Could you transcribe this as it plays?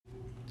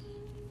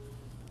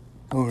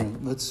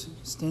let's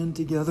stand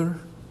together.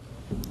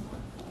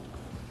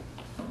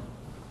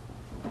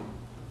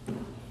 Do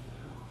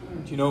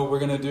you know what we're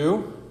going to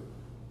do?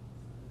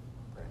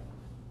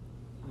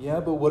 Yeah,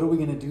 but what are we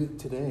going to do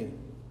today?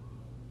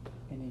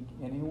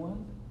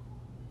 Anyone?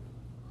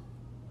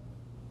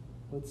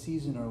 What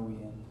season are we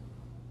in?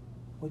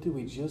 What did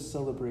we just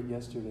celebrate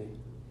yesterday?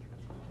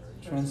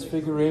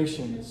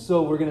 Transfiguration.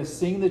 So we're going to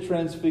sing the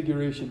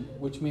Transfiguration,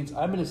 which means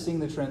I'm going to sing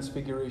the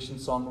Transfiguration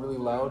song really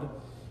loud,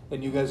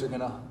 and you guys are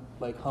going to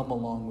hum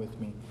along with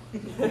me.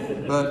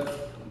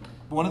 But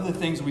one of the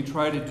things we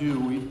try to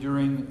do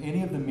during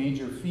any of the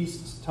major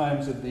feast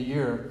times of the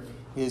year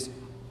is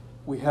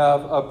we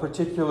have a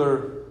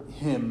particular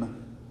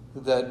hymn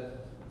that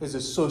is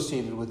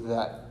associated with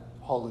that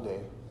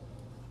holiday.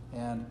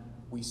 And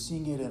we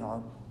sing it in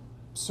our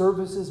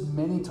services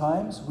many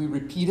times. We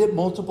repeat it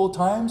multiple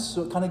times,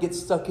 so it kind of gets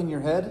stuck in your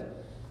head,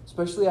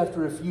 especially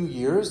after a few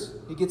years.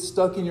 It gets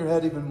stuck in your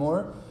head even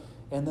more.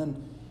 And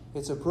then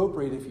it's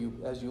appropriate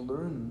as you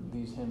learn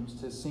these hymns,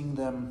 to sing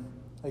them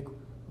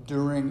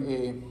during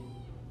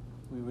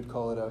we would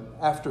call it a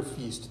after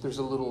feast. There's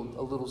a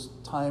little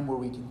time where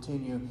we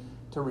continue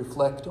to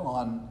reflect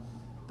on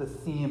the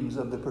themes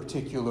of the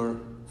particular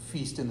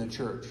feast in the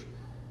church.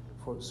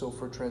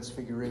 For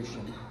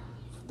Transfiguration,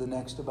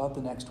 about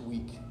the next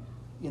week.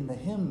 In the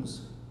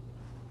hymns,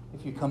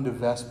 if you come to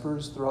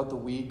Vespers throughout the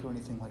week or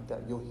anything like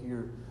that, you'll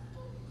hear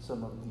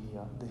some of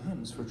the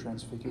hymns for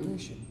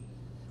Transfiguration.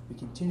 We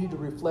continue to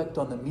reflect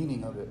on the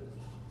meaning of it.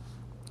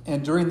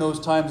 And during those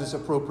times, it's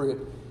appropriate,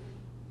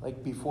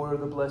 like before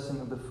the blessing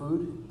of the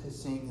food, to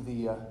sing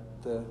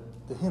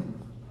the hymn.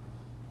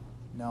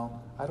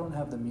 Now, I don't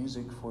have the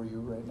music for you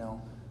right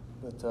now,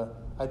 but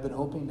I've been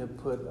hoping to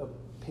put a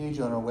page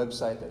on our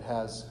website that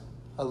has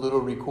a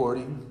little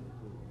recording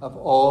of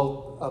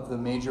all of the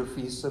major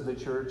feasts of the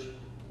church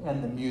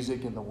and the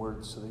music and the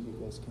words, so that you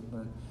guys can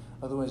learn.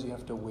 Otherwise, you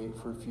have to wait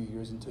for a few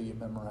years until you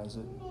memorize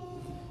it.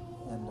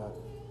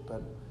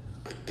 But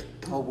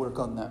I'll work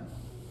on that.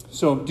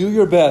 So do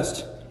your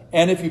best.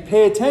 And if you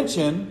pay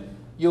attention,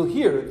 you'll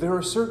hear there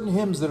are certain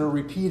hymns that are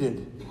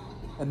repeated.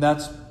 And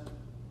that's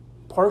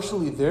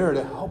partially there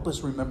to help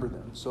us remember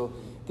them. So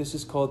this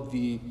is called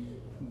the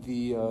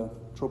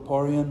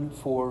Troparion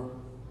for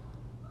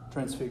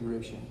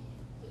Transfiguration.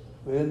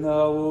 When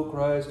thou, O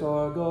Christ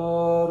our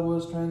God,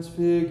 was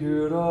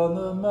transfigured on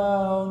the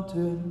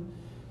mountain,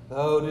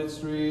 thou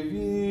didst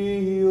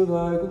reveal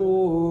thy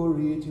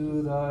glory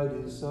to thy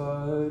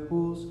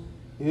disciples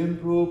in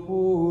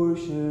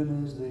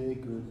proportion as they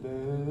could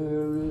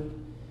bear it.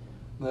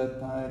 Let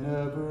thine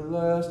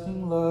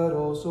everlasting light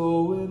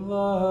also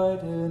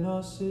enlighten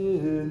us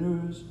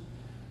sinners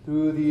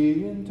through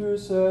the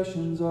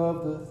intercessions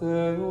of the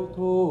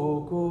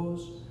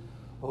Theotokos.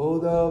 O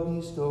thou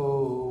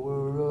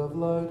bestower of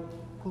light,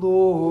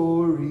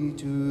 glory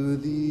to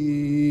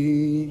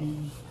thee.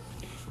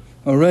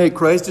 All right,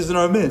 Christ is in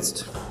our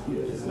midst.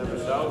 Yes, never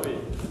shall be.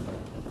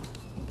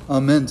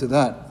 Amen to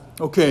that.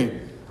 Okay.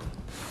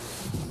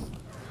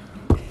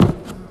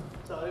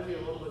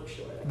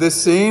 The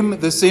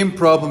same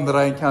problem that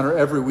I encounter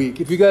every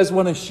week. If you guys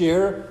want to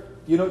share,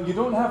 you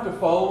don't have to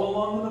follow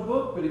along in the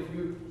book, but if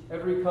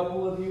every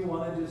couple of you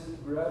want to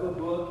just grab a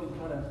book and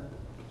kind of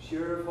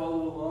share or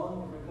follow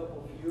along, every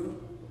couple of you.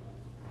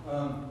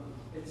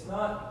 It's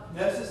not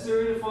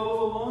necessary to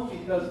follow along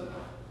because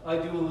I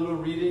do a little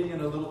reading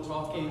and a little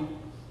talking,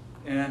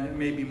 and it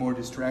may be more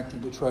distracting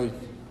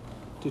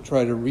to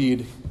try to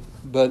read.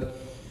 But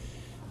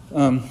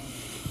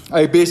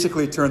I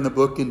basically turn the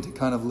book into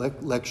kind of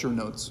lecture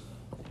notes.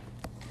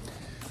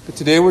 But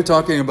today we're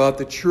talking about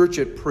the church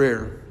at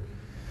prayer.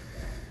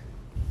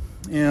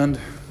 And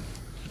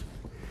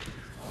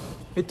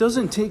it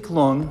doesn't take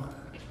long.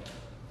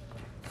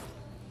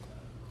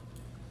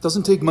 It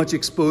doesn't take much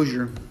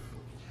exposure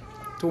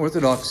to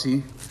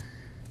orthodoxy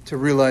to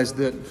realize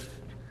that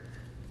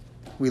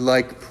we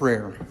like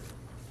prayer.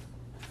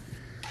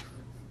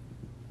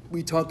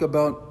 We talk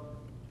about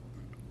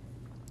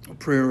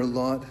prayer a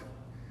lot.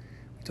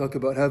 We talk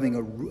about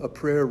having a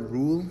prayer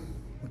rule,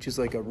 which is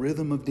like a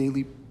rhythm of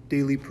daily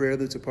prayer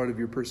that's a part of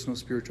your personal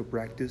spiritual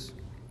practice.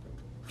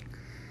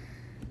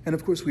 And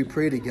of course, we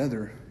pray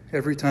together.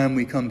 Every time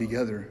we come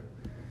together,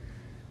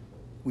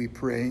 we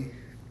pray.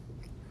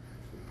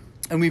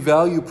 And we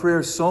value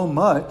prayer so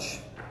much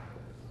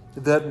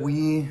that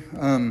we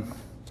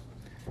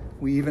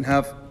even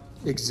have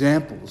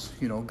examples,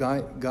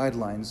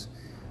 guidelines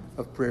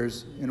of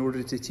prayers in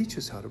order to teach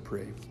us how to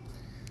pray.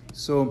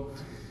 So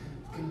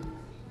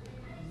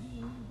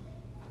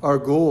our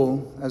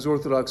goal as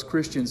Orthodox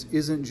Christians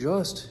isn't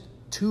just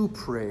to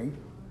pray,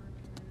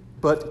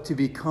 but to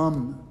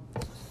become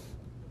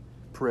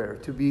prayer,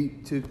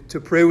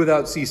 to pray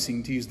without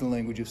ceasing, to use the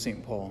language of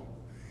St. Paul.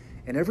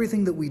 And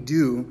everything that we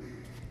do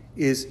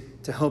is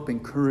to help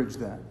encourage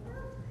that.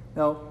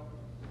 Now,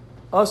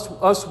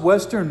 us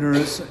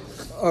Westerners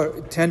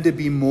tend to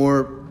be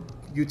more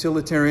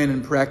utilitarian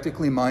and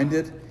practically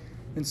minded.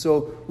 And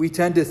so we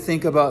tend to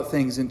think about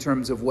things in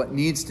terms of what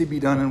needs to be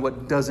done and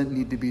what doesn't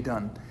need to be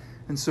done.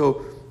 And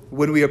so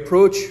when we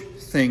approach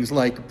things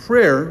like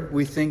prayer,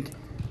 we think,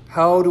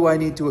 how do I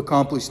need to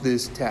accomplish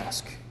this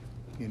task?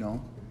 You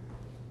know,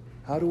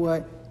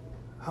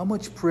 how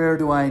much prayer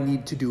do I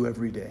need to do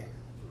every day?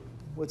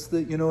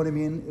 You know what I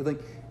mean?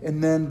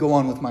 And then go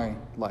on with my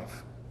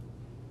life.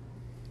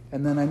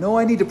 And then I know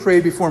I need to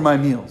pray before my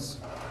meals.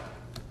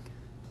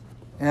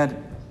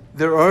 And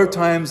there are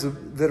times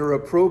that are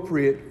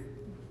appropriate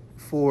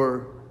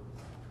for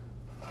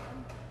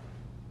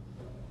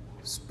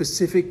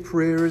specific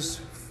prayers,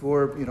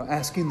 for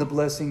asking the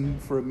blessing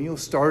for a meal,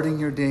 starting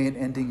your day and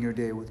ending your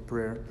day with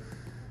prayer.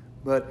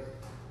 But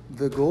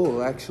the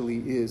goal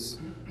actually is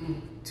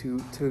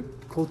to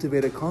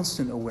cultivate a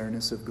constant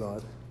awareness of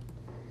God.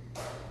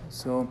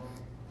 So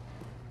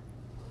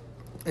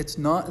it's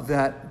not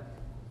that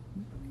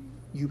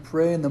you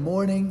pray in the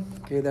morning,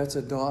 okay, that's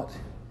a dot.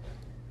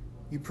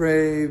 You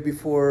pray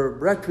before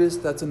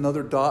breakfast, that's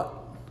another dot.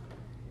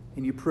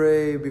 And you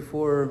pray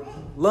before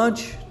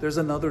lunch, there's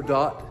another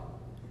dot.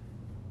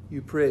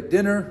 You pray at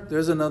dinner,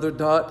 there's another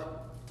dot.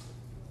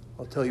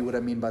 I'll tell you what I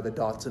mean by the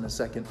dots in a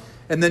second.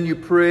 And then you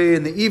pray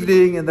in the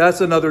evening, and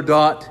that's another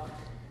dot.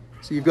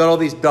 So you've got all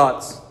these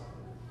dots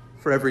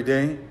for every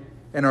day,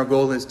 and our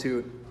goal is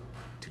to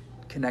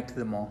connect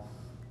them all.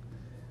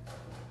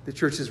 The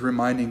church is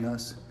reminding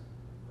us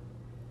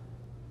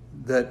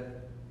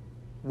that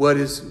what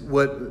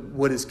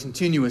is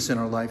continuous in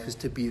our life is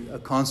to be a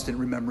constant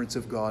remembrance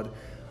of God.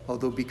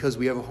 Although because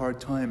we have a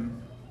hard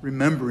time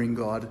remembering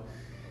God,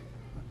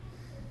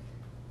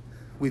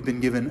 we've been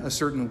given a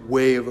certain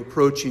way of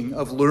approaching,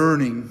 of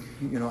learning,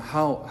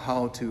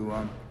 how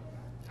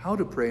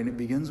to pray. And it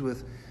begins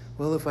with,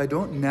 well, if I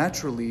don't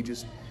naturally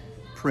just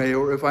pray,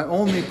 or if I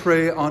only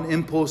pray on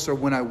impulse or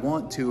when I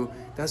want to,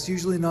 that's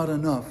usually not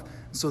enough.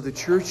 So the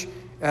church,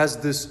 as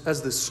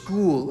the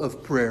school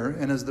of prayer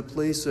and as the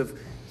place of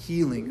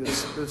healing,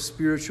 of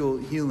spiritual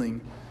healing,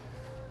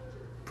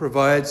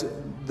 provides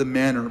the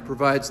manner,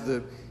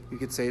 you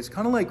could say, it's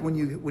kind of like when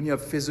you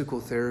have physical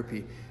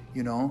therapy,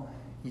 you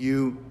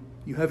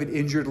have an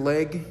injured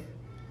leg.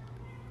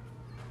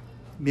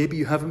 Maybe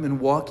you haven't been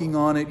walking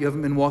on it. You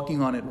haven't been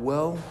walking on it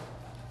well.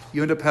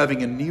 You end up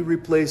having a knee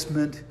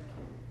replacement.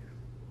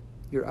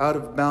 You're out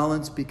of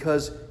balance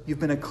because you've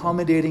been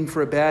accommodating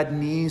for a bad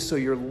knee, so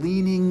you're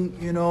leaning,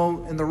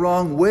 in the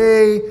wrong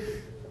way.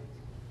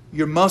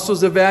 Your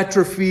muscles have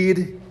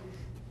atrophied.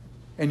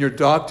 And your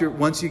doctor,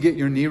 once you get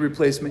your knee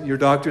replacement, your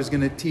doctor is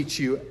going to teach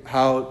you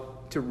how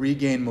to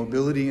regain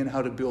mobility and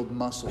how to build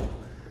muscle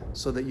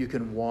so that you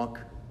can walk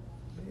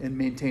and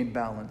maintain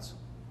balance.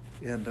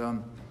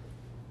 And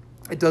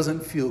it doesn't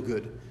feel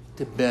good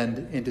to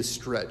bend and to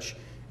stretch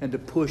and to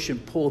push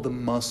and pull the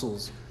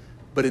muscles.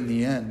 But in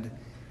the end,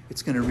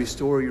 it's going to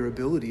restore your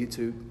ability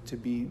to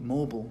be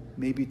mobile,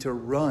 maybe to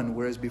run,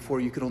 whereas before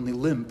you could only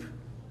limp.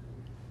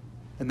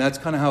 And that's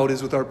kind of how it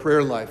is with our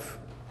prayer life.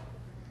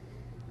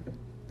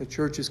 The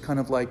church is kind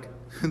of like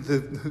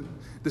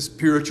the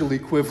spiritual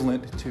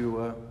equivalent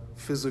to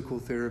physical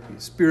therapy,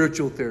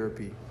 spiritual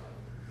therapy.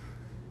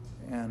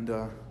 And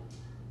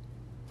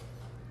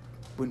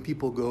when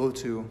people go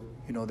to,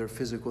 their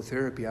physical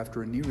therapy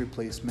after a knee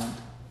replacement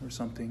or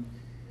something,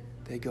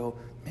 they go,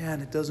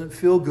 man, it doesn't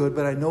feel good,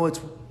 but I know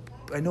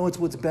it's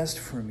what's best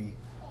for me.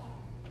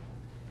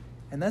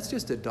 And that's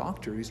just a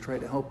doctor who's trying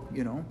to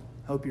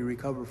help you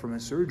recover from a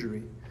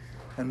surgery.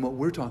 And what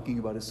we're talking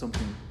about is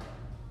something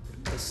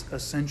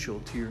essential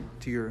to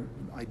your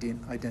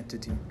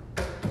identity,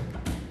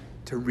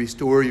 to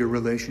restore your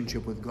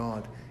relationship with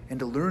God, and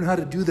to learn how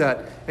to do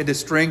that and to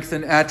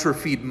strengthen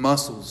atrophied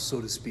muscles, so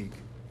to speak.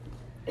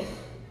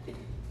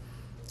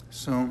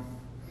 So,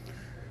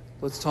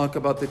 let's talk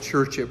about the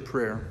church at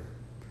prayer.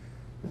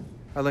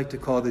 I like to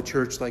call the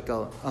church like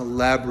a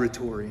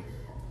laboratory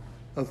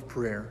of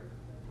prayer.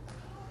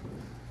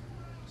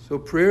 So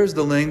prayer is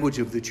the language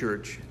of the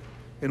church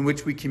in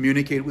which we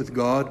communicate with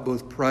God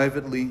both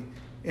privately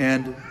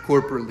and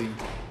corporately.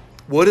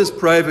 What does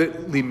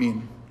privately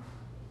mean?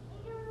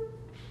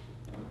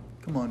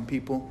 Come on,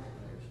 people.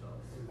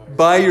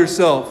 By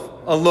yourself,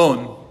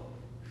 alone.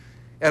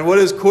 And what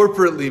does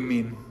corporately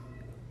mean?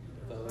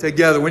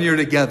 Together, when you're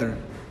together.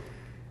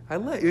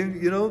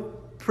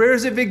 Prayer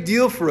is a big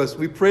deal for us.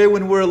 We pray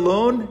when we're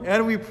alone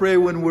and we pray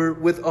when we're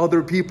with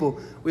other people.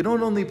 We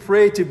don't only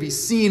pray to be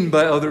seen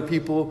by other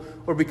people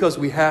or because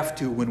we have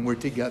to when we're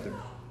together.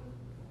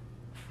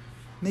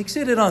 Makes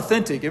it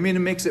inauthentic. It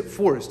makes it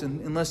forced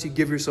unless you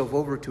give yourself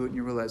over to it and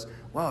you realize,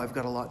 wow, I've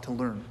got a lot to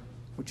learn,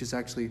 which is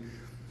actually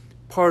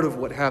part of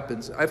what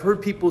happens. I've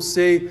heard people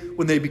say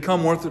when they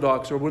become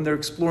Orthodox or when they're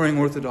exploring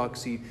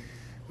Orthodoxy,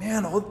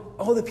 man,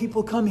 all the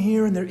people come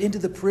here and they're into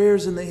the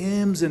prayers and the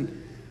hymns,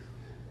 and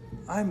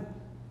I'm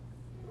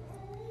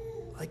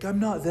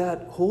not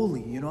that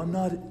holy, I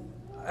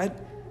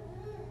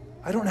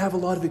don't have a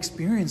lot of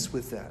experience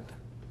with that.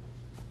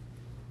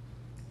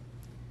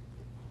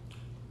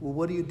 Well,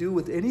 what do you do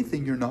with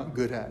anything you're not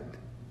good at?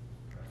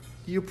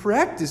 You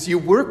practice, you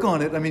work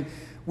on it.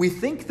 We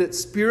think that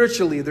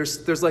spiritually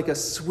there's like a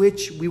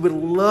switch. We would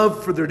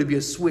love for there to be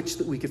a switch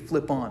that we could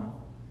flip on.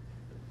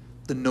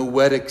 the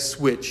noetic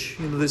switch,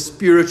 the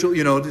spiritual,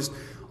 just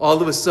all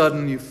of a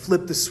sudden you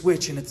flip the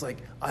switch and it's like,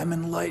 I'm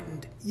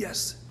enlightened.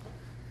 Yes.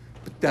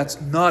 But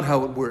that's not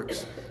how it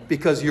works,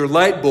 because your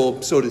light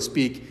bulb, so to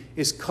speak,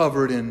 is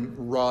covered in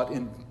rot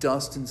and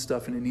dust and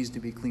stuff, and it needs to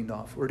be cleaned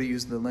off. Or to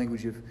use the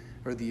language of,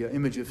 or the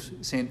image of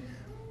Saint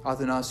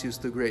Athanasius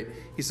the Great,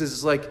 he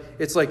says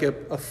it's like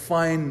a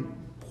fine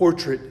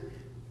portrait.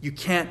 You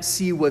can't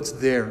see what's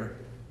there.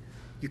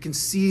 You can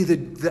see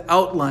the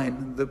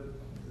outline, the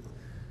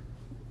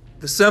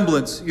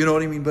semblance, you know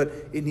what I mean? But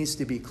it needs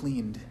to be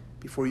cleaned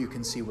before you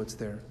can see what's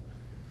there.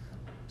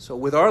 So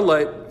with our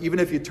light, even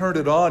if you turned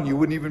it on, you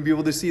wouldn't even be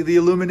able to see the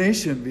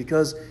illumination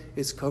because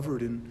it's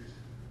covered in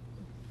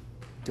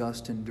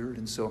dust and dirt.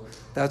 And so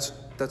that's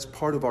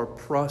part of our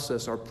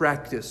process, our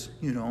practice,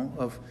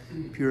 of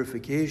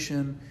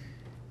purification.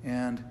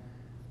 And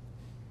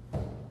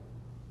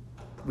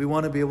we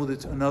want to be able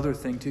to, another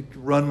thing, to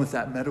run with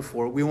that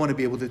metaphor, we want to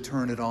be able to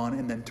turn it on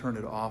and then turn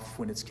it off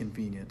when it's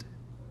convenient.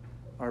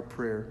 Our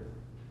prayer,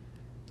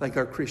 like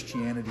our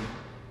Christianity.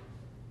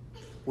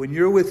 When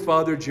you're with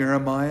Father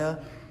Jeremiah,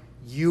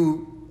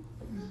 you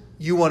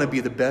want to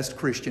be the best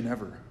Christian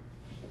ever.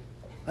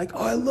 Like,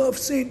 I love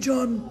St.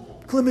 John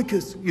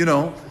Climacus,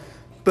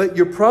 But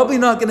you're probably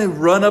not going to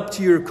run up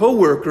to your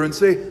coworker and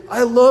say,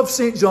 I love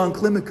St. John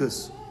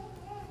Climacus.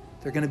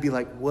 They're going to be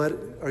like, what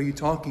are you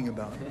talking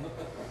about?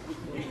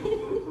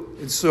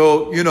 And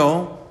so,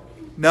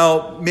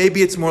 now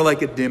maybe it's more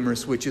like a dimmer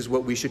switch is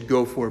what we should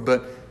go for.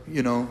 But,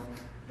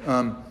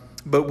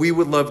 but we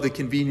would love the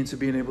convenience of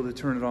being able to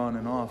turn it on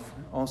and off.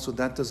 Also,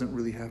 that doesn't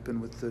really happen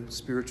with the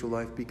spiritual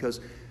life, because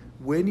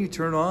when you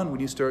turn on,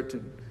 when you start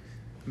to,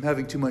 I'm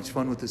having too much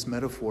fun with this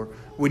metaphor.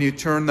 When you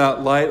turn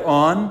that light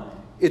on,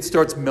 it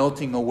starts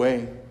melting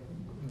away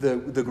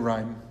the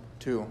grime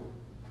too.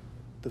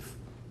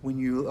 When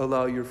you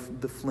allow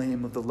the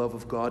flame of the love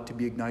of God to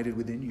be ignited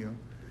within you,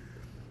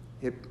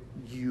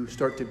 you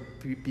start to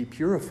be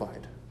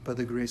purified by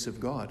the grace of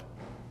God.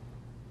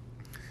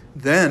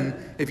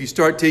 Then, if you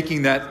start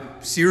taking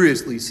that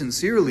seriously,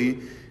 sincerely,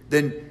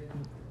 then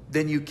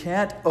you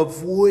can't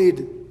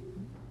avoid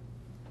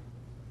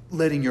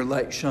letting your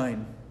light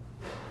shine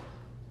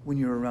when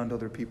you're around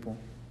other people.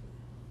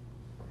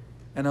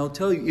 And I'll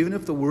tell you, even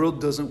if the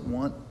world isn't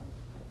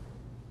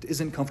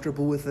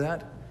comfortable with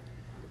that,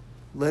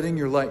 letting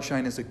your light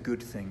shine is a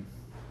good thing.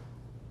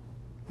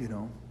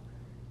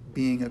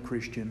 Being a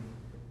Christian,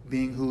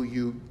 being who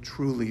you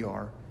truly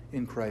are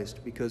in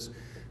Christ, because,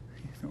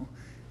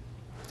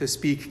 to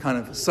speak kind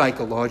of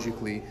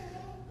psychologically,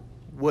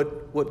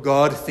 what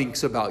God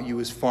thinks about you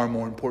is far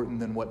more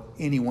important than what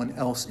anyone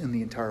else in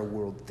the entire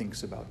world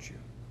thinks about you.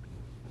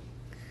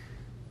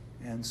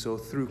 And so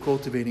through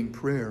cultivating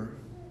prayer,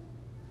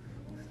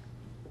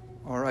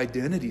 our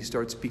identity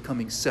starts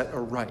becoming set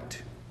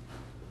aright.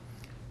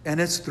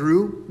 And it's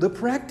through the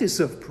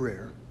practice of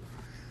prayer.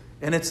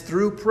 And it's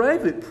through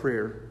private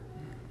prayer.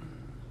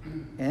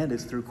 And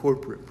it's through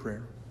corporate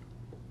prayer.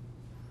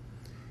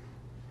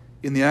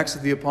 In the Acts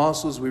of the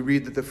Apostles, we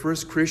read that the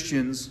first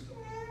Christians,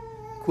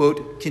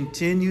 quote,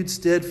 continued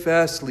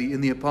steadfastly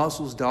in the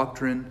apostles'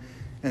 doctrine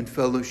and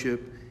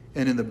fellowship,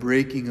 and in the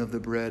breaking of the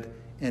bread,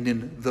 and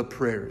in the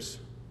prayers.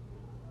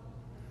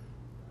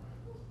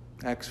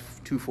 Acts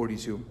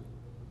 2:42.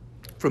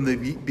 From the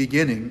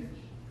beginning,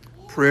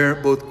 prayer,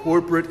 both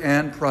corporate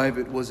and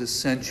private, was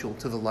essential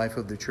to the life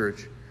of the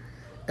church.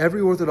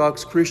 Every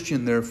Orthodox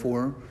Christian,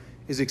 therefore,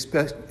 is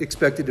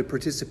expected to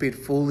participate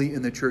fully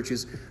in the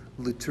church's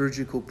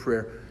liturgical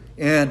prayer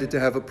and to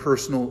have a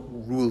personal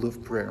rule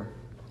of prayer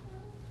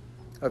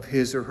of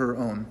his or her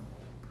own.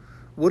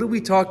 What are we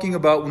talking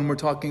about when we're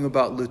talking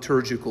about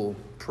liturgical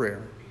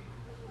prayer?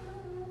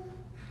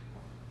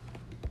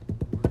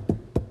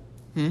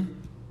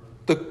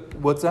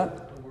 What's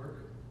that? The work.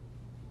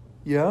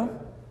 Yeah?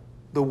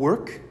 The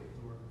work?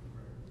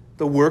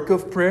 The work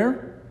of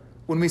prayer?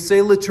 When we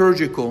say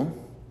liturgical,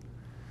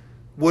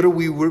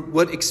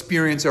 what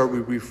experience are we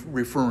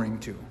referring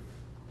to?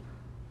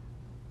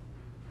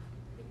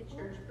 Like a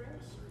church prayer?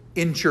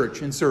 In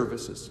church, in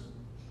services.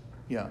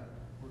 Yeah.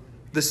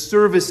 The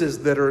services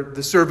that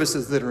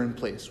are in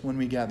place when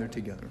we gather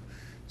together.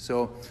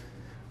 So,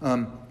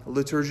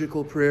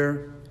 liturgical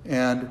prayer,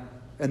 and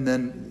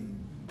then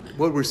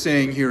what we're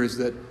saying here is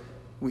that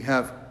we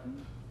have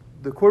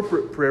the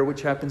corporate prayer,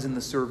 which happens in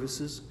the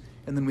services,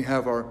 and then we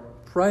have our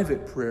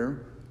private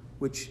prayer,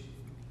 which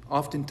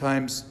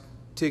oftentimes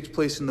takes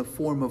place in the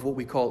form of what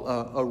we call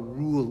a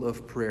rule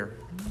of prayer.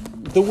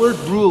 The word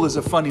rule is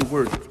a funny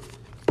word.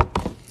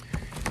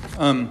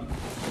 All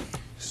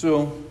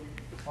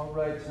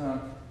right.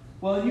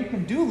 Well, you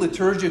can do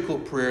liturgical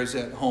prayers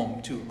at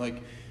home too.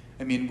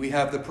 We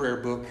have the prayer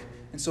book,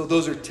 and so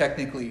those are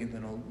technically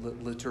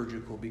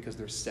liturgical because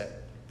they're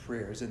set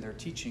prayers and they're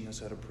teaching us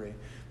how to pray.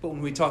 But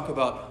when we talk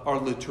about our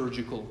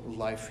liturgical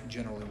life,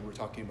 generally, we're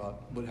talking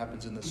about what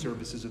happens in the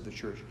services of the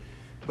church.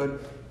 But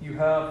you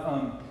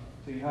have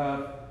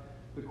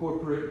the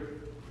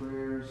corporate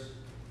prayers,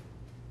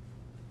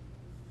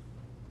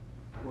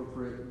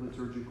 corporate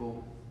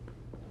liturgical.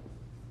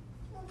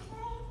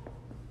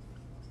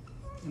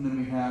 And then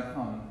we have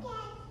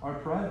our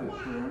private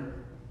prayer.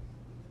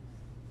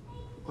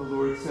 The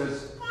Lord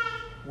says,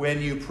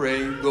 when you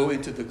pray, go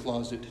into the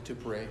closet to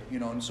pray.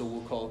 And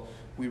so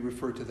we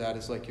refer to that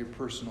as like your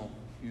personal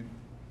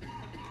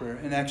prayer.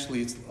 And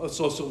actually, it's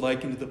also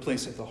likened to the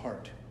place of the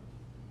heart.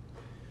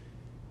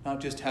 Not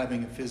just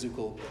having a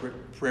physical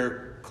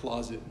prayer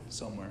closet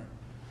somewhere.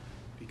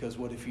 Because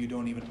what if you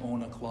don't even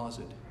own a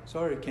closet?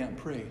 Sorry, I can't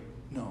pray.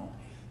 No.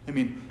 I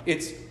mean,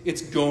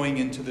 it's going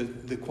into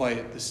the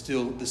quiet, the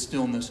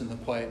stillness and the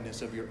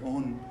quietness of your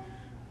own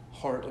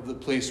heart, of the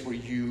place where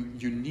you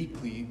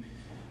uniquely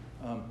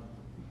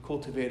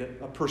cultivate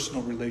a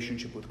personal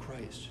relationship with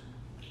Christ.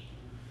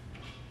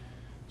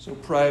 So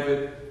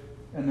private,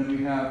 and then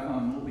we have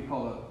what we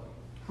call a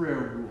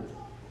prayer rule.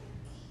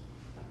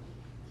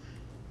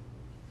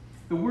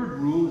 The word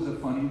rule is a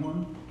funny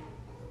one,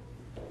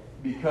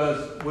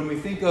 because when we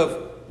think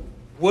of,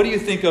 what do you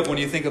think of when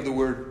you think of the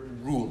word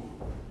rule?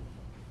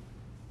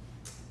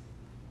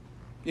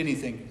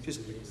 Anything.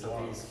 Just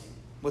laws.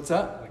 What's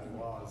that? Like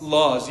laws.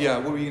 Laws, yeah.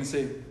 What were you going to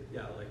say?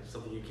 Yeah, like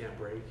something you can't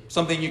break.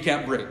 Something you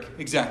can't break.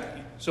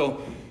 Exactly.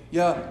 So,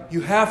 yeah, you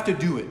have to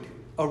do it.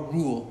 A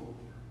rule.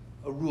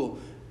 A rule.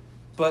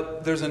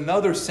 But there's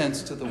another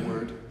sense to the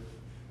word.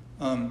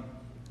 Have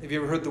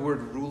you ever heard the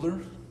word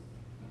ruler?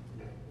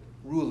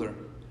 Ruler.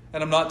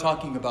 And I'm not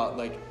talking about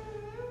like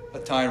a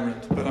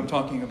tyrant, but I'm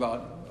talking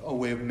about a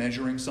way of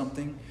measuring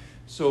something.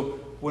 So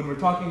when we're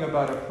talking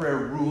about a prayer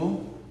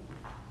rule,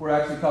 we're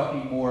actually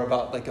talking more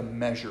about like a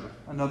measure.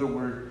 Another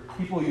word,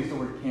 people use the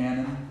word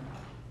canon,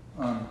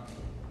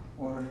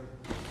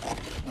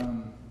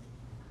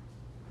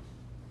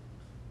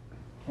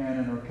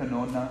 canon or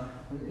kanona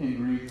in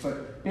Greek.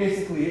 But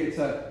basically, it's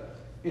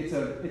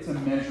a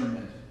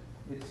measurement.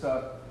 It's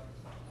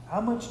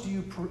how much do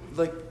you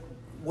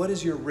what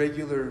is your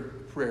regular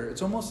prayer?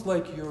 It's almost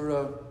like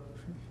your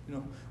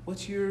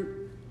what's your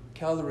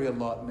calorie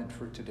allotment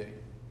for today,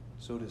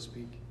 so to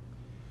speak.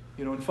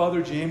 In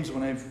Father James,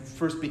 when I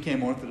first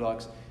became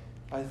Orthodox,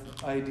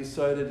 I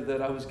decided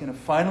that I was going to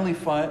finally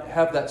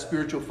have that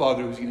spiritual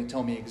father who was going to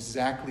tell me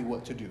exactly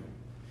what to do.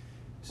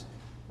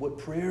 What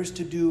prayers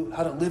to do,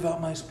 how to live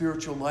out my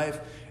spiritual life.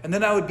 And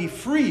then I would be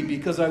free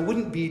because I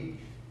wouldn't be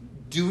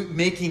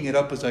making it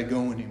up as I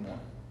go anymore.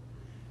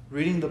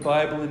 Reading the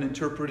Bible and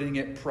interpreting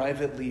it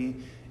privately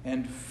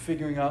and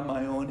figuring out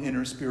my own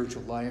inner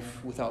spiritual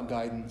life without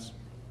guidance.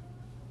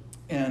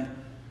 And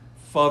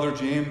Father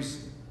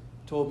James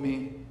told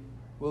me,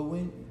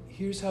 well,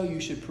 here's how you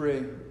should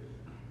pray.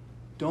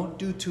 Don't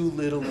do too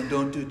little and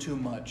don't do too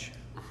much.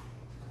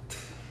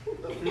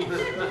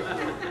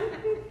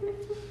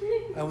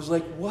 I was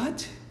like,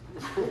 what?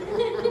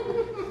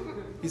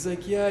 He's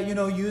like, yeah,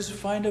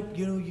 find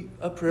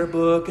a prayer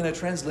book and a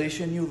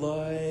translation you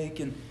like,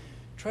 and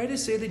try to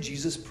say the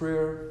Jesus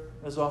prayer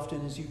as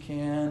often as you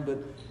can, but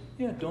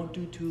yeah, don't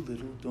do too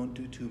little, don't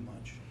do too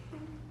much.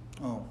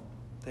 Oh,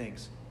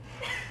 thanks.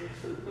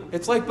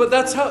 It's like, but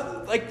that's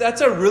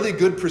a really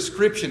good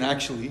prescription,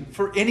 actually,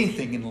 for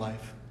anything in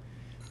life.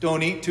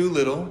 Don't eat too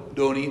little,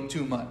 don't eat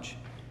too much.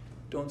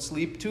 Don't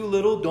sleep too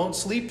little, don't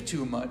sleep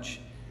too much.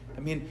 I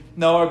mean,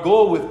 now our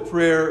goal with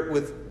prayer,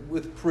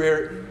 with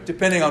prayer,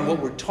 depending on what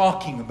we're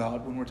talking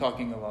about when we're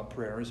talking about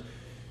prayers,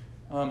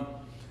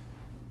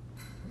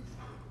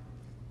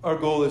 our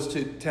goal is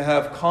to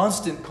have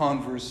constant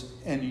converse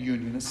and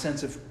union, a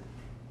sense of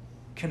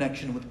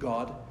connection with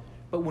God.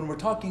 But when we're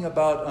talking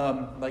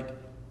about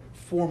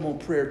formal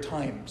prayer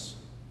times,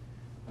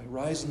 I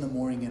rise in the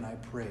morning and I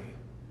pray.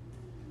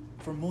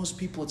 For most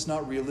people, it's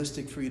not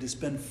realistic for you to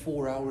spend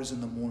 4 hours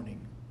in the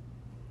morning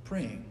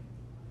praying.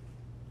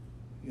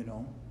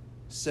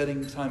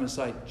 Setting time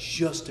aside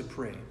just to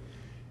pray.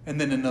 And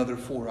then another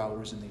 4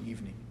 hours in the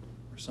evening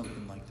or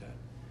something like that.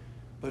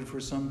 But for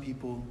some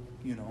people,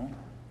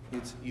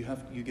 it's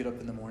you get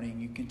up in the morning,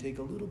 you can take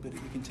a little bit,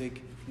 you can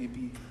take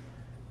maybe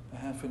a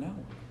half an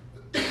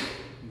hour.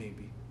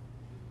 Maybe.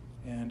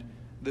 And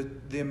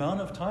the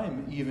amount of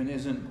time even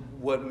isn't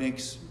what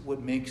makes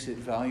it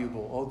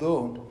valuable.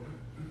 Although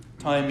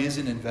time is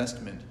an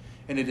investment,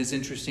 and it is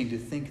interesting to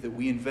think that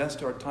we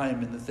invest our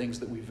time in the things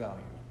that we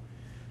value.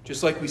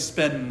 Just like we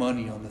spend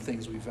money on the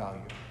things we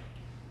value.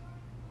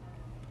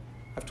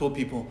 I've told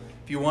people,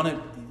 if you want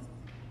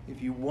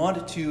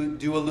to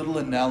do a little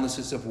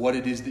analysis of what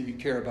it is that you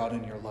care about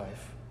in your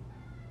life,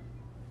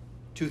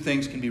 2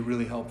 things can be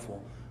really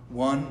helpful.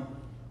 1,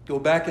 go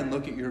back and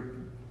look at your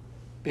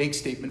bank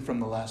statement from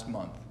the last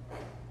month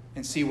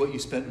and see what you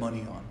spent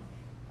money on.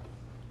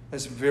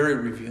 That's very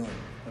revealing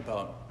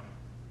about,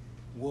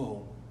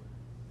 whoa,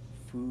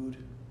 food.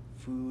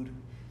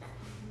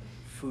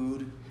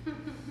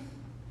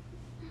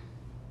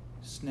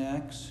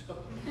 Snacks.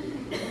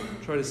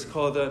 Try to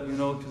call that,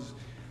 because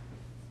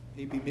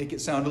maybe make it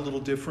sound a little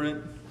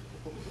different.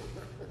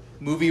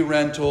 Movie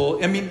rental.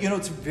 I mean,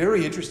 it's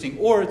very interesting.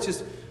 Or it's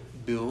just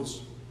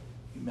bills.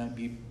 It might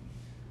be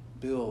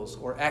bills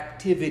or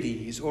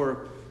activities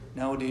or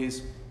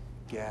nowadays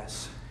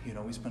gas.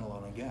 We spend a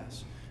lot on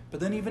gas. But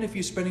then even if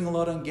you're spending a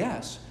lot on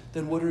gas,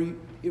 then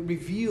it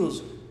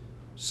reveals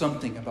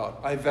something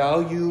about, I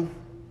value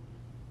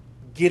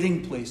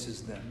getting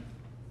places then.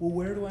 Well,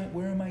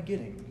 where am I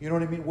getting? You know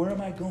what I mean? Where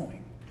am I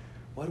going?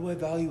 Why do I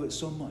value it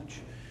so much?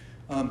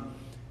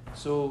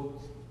 So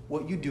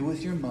what you do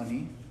with your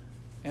money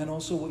and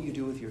also what you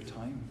do with your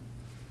time.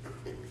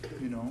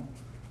 You know,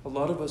 a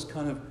lot of us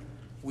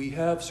we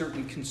have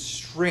certain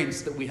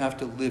constraints that we have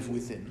to live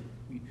within.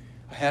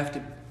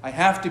 I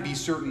have to be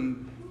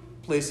certain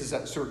places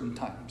at certain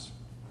times.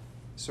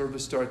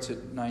 Service starts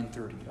at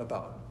 9:30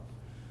 about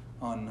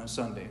on a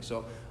Sunday.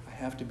 So I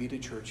have to be to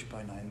church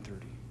by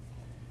 9:30.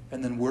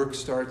 And then work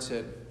starts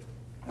at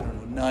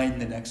 9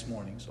 the next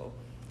morning. So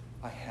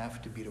I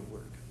have to be to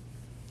work.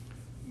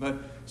 But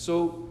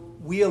so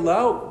we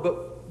allow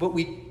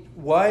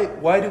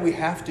why do we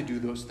have to do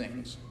those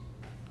things?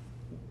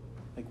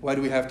 Like, why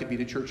do we have to be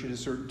to church at a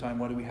certain time?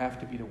 Why do we have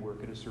to be to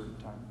work at a certain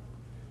time?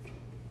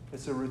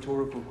 It's a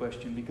rhetorical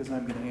question because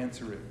I'm going to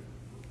answer it.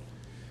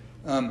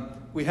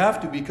 We have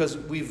to because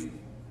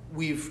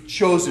we've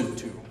chosen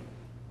to.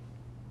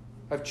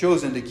 I've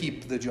chosen to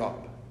keep the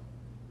job.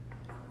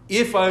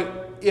 If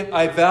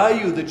I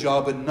value the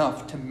job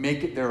enough to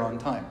make it there on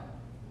time,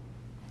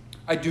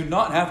 I do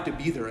not have to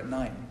be there at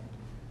 9.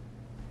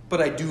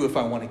 But I do if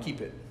I want to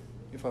keep it,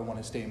 if I want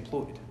to stay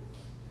employed,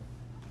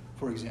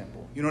 for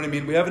example. You know what I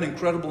mean? We have an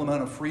incredible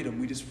amount of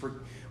freedom.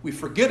 We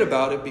forget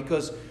about it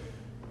because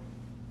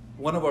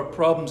one of our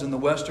problems in the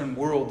Western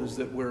world is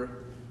that we're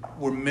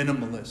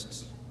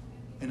minimalists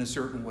in a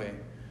certain way.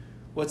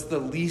 What's the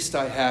least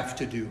I have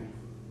to do?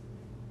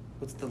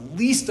 What's the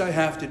least I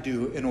have to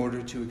do in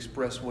order to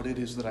express what it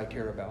is that I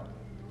care about?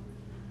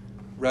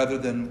 Rather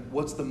than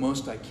what's the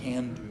most I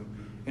can do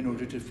in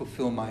order to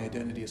fulfill my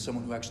identity as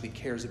someone who actually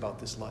cares about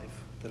this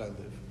life that I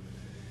live.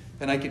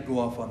 And I could go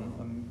off on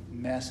a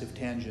massive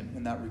tangent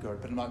in that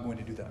regard, but I'm not going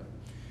to do that.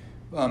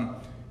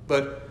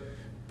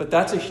 But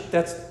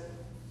that's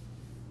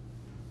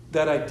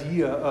that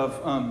idea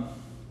of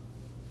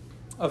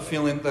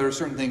feeling there are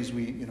certain things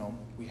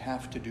we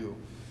have to do.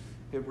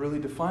 It really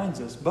defines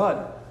us.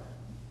 But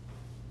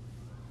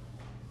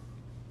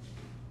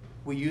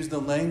we use the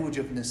language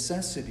of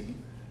necessity,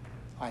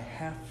 I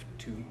have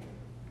to,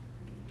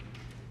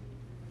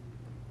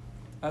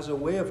 as a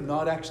way of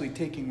not actually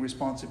taking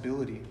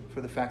responsibility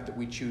for the fact that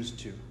we choose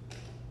to.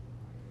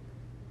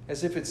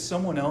 As if it's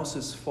someone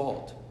else's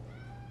fault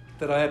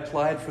that I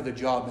applied for the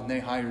job and they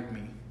hired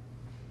me,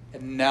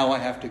 and now I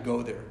have to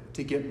go there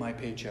to get my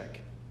paycheck.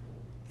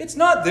 It's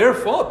not their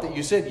fault that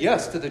you said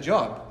yes to the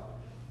job.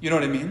 You know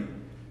what I mean?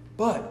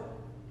 But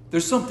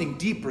there's something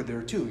deeper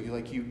there too.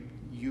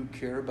 You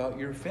care about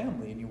your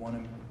family and you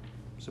want to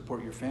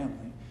support your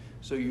family.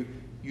 So you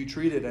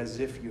treat it as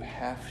if you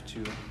have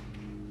to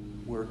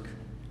work.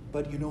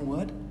 But you know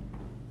what?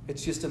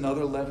 It's just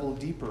another level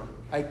deeper.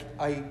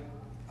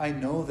 I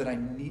know that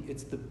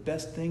it's the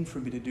best thing for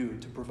me to do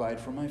to provide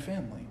for my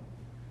family.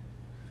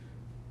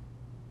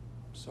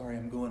 Sorry,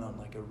 I'm going on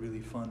like a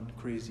really fun,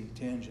 crazy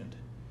tangent.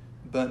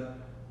 But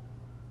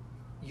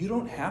you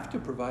don't have to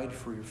provide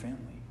for your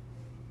family.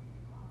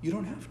 You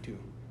don't have to.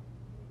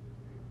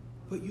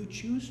 But you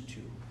choose to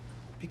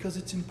because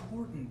it's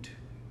important.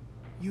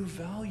 You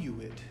value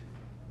it.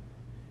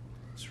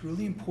 It's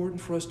really important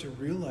for us to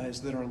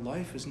realize that our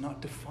life is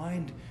not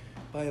defined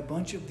by a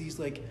bunch of these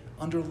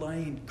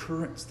underlying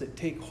currents that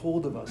take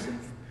hold of us and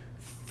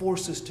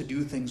force us to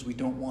do things we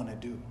don't want to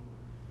do.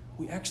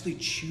 We actually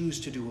choose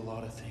to do a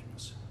lot of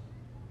things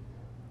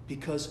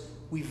because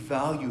we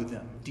value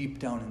them deep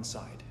down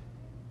inside.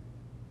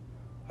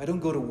 I don't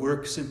go to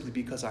work simply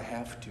because I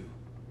have to.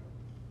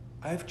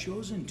 I've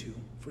chosen to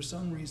for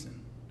some reason.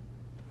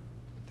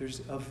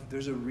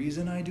 There's a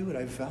reason I do it.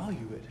 I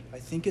value it. I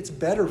think it's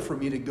better for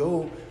me to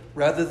go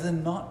rather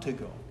than not to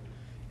go.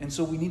 And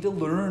so we need to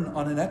learn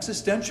on an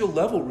existential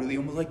level, really,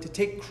 and we'd like to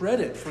take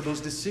credit for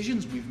those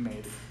decisions we've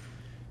made.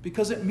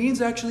 Because it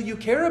means actually you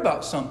care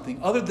about something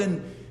other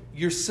than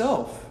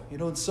yourself,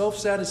 and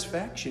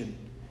self-satisfaction.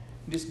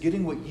 Just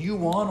getting what you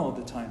want all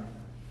the time.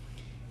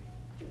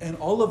 And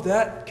all of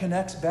that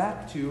connects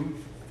back to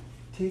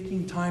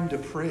taking time to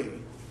pray.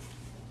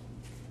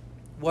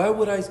 Why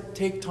would I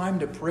take time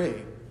to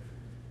pray?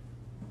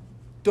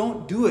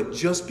 Don't do it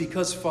just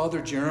because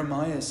Father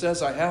Jeremiah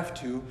says I have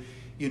to,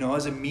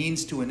 as a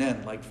means to an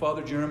end. Like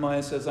Father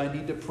Jeremiah says I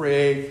need to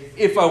pray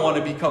if I want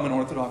to become an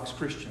Orthodox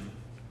Christian.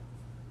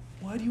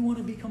 Why do you want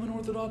to become an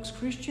Orthodox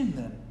Christian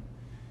then?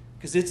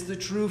 Because it's the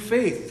true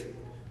faith.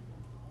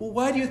 Well,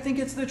 why do you think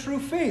it's the true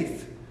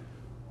faith?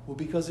 Well,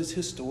 because it's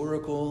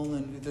historical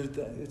and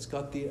it's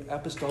got the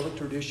apostolic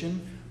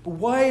tradition. But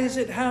why does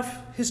it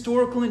have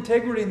historical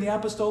integrity in the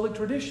apostolic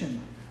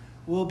tradition?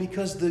 Well,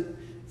 because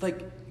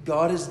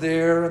God is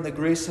there and the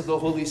grace of the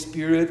Holy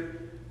Spirit.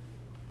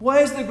 Why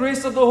is the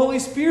grace of the Holy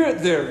Spirit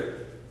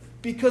there?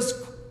 Because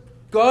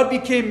God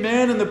became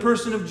man in the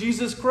person of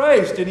Jesus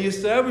Christ and He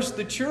established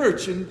the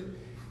church and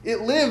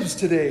it lives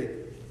today.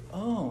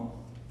 Oh.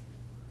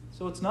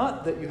 So it's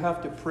not that you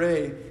have to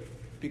pray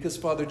because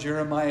Father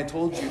Jeremiah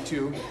told you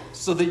to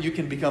so that you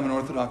can become an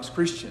Orthodox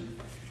Christian.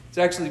 It's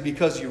actually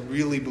because you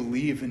really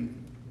believe in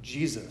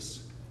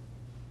Jesus.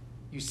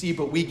 You see,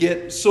 but we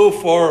get so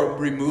far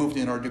removed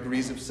in our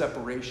degrees of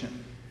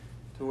separation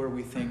to where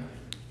we think,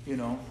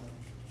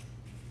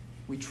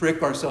 we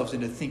trick ourselves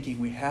into thinking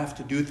we have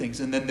to do things,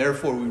 and then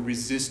therefore we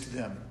resist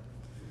them.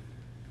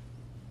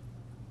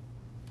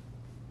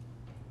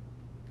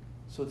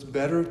 So it's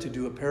better to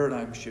do a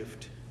paradigm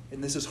shift.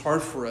 And this is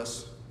hard for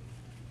us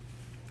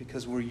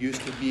because we're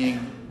used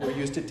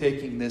to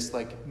taking this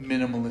like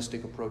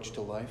minimalistic approach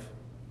to life.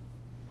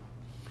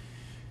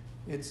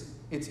 It's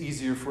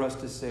easier for us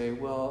to say,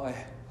 well,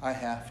 I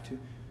have to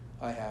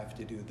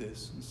do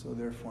this, and so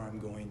therefore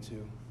I'm going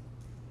to,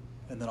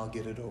 and then I'll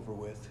get it over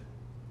with.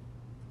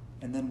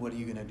 And then what are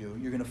you going to do?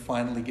 You're going to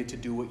finally get to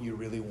do what you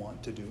really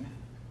want to do.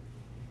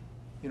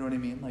 You know what I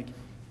mean? Like,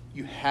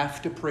 you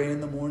have to pray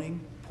in the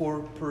morning, poor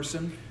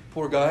person,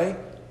 poor guy,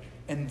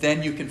 and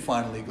then you can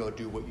finally go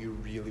do what you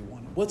really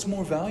want. What's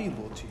more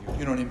valuable to you?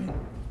 You know what I mean?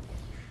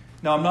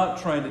 Now, I'm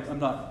not trying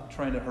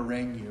to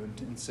harangue you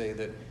and say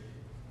that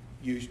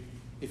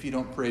if you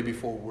don't pray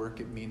before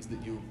work, it means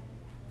that you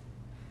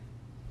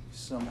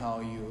somehow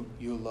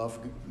you love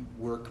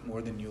work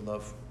more than you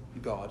love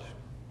God.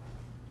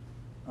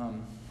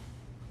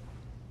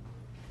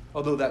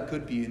 Although that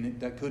could be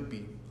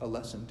a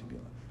lesson to be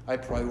honest. I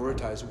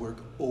prioritize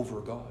work over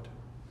God.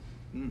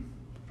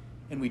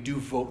 And we do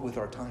vote with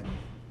our time.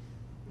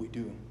 We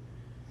do.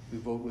 We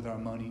vote with our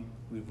money.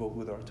 We vote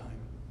with our time.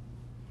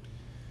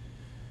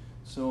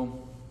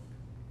 So,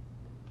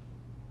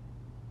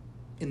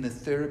 in the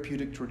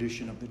therapeutic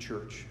tradition of the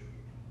church,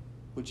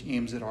 which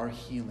aims at our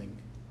healing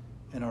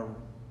and our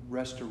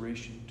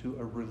restoration to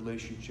a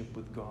relationship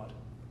with God,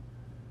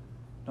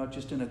 not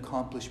just an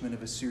accomplishment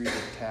of a series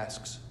of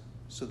tasks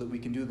so that we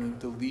can do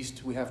the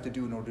least we have to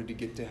do in order to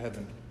get to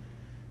heaven,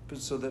 but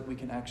so that we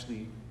can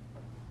actually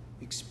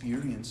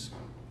experience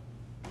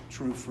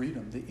true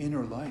freedom, the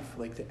inner life,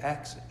 like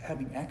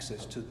having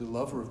access to the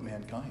lover of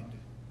mankind.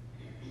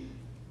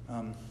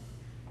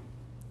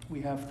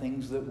 We have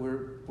things that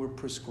we're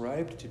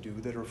prescribed to do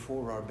that are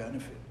for our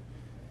benefit,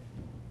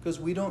 because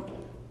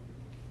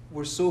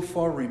we're so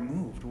far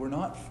removed. We're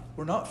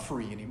not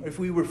free anymore. If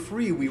we were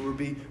free, we would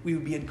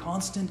be in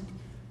constant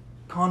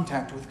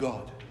contact with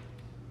God.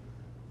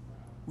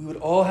 We would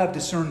all have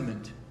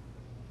discernment.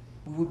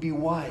 We would be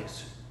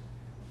wise.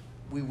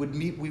 We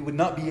would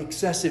not be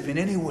excessive in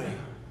any way,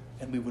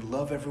 and we would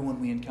love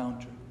everyone we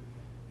encounter.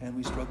 And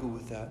we struggle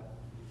with that.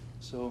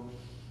 So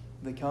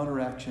the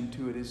counteraction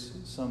to it is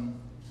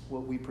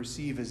what we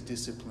perceive as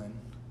discipline,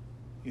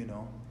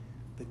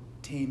 the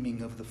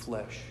taming of the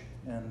flesh,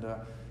 and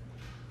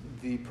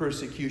the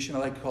persecution. I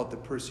like to call it the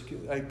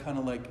persecution. I kind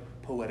of like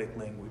poetic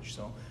language,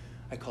 so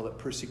I call it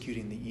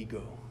persecuting the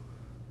ego.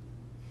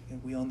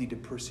 And we all need to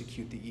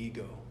persecute the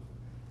ego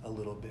a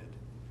little bit.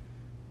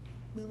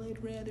 Well,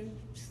 I'd rather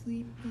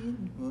sleep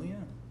in. Well, yeah.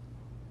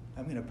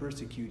 I'm going to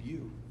persecute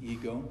you,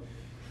 ego.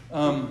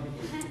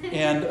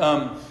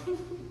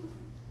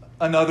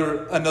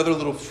 Another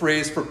little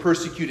phrase for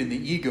persecuting the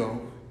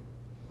ego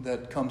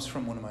that comes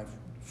from one of my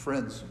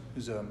friends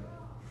who's a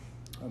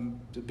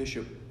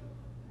bishop.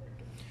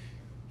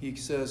 He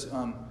says,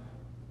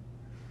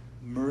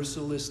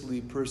 mercilessly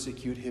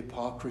persecute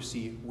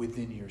hypocrisy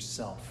within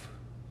yourself.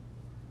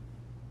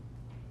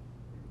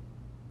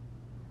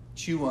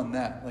 Chew on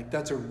that. Like,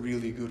 that's a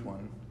really good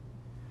one.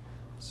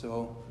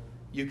 So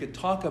you could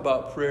talk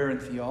about prayer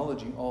and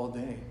theology all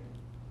day,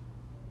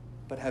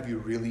 but have you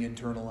really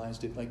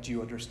internalized it? Like, do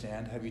you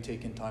understand? Have you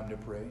taken time to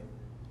pray?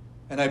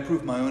 And I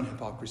prove my own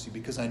hypocrisy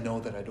because I know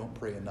that I don't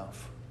pray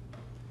enough.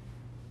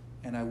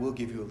 And I will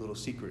give you a little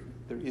secret.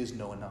 There is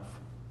no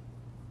enough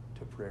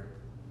to prayer.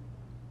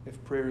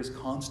 If prayer is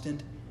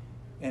constant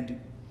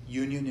and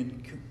union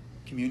and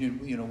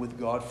communion, with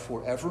God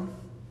forever,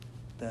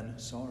 then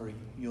sorry,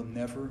 you'll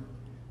never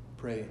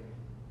pray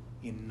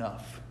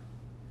enough.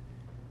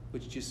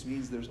 Which just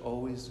means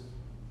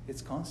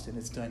it's constant,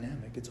 it's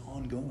dynamic, it's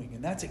ongoing,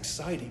 and that's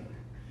exciting.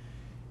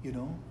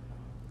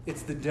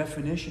 It's the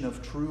definition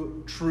of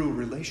true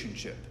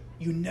relationship.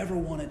 You never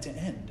want it to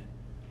end.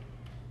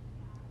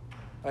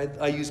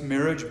 I use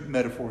marriage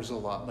metaphors a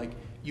lot. Like,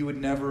 you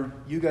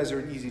guys are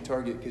an easy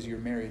target because you're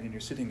married and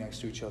you're sitting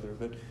next to each other.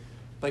 But,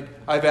 like,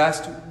 I've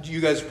asked,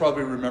 you guys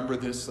probably remember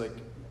this, like,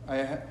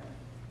 I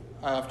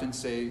often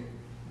say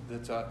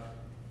that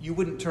you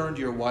wouldn't turn to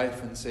your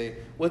wife and say,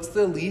 what's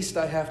the least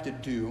I have to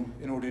do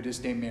in order to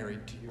stay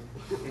married to you?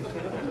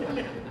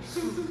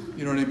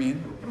 You know what I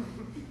mean?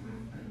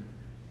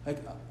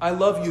 Like, I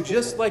love you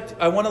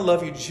I want to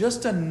love you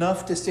just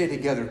enough to stay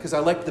together because I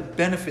like the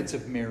benefits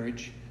of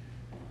marriage.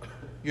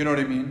 You know what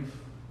I mean?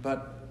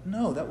 But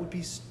no, that would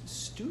be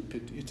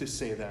stupid to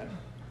say that.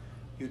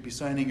 You'd be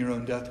signing your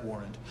own death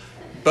warrant.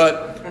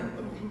 But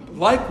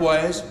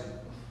likewise,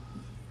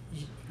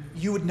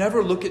 you would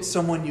never look at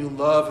someone you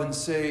love and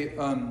say,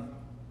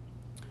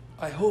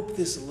 I hope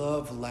this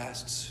love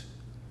lasts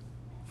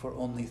for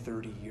only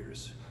 30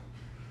 years.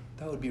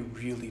 That would be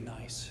really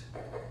nice.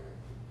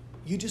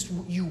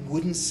 You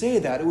wouldn't say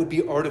that. It would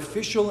be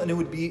artificial, and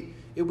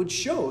it would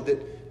show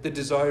that the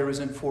desire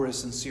isn't for a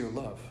sincere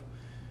love.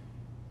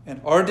 And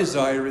our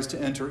desire is to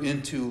enter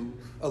into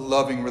a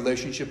loving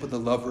relationship with the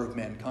lover of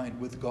mankind,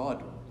 with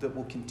God, that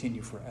will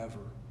continue forever.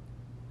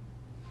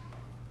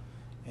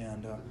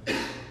 And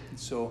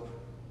so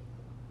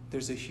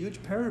there's a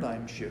huge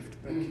paradigm shift.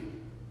 Do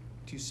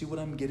you see what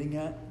I'm getting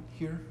at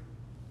here?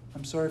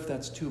 I'm sorry if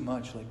that's too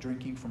much, like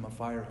drinking from a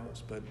fire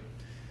hose, but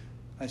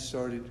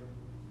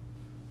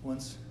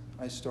once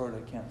I start,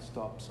 I can't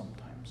stop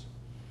sometimes.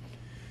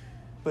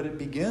 But it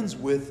begins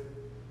with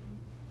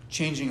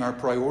changing our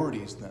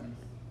priorities then.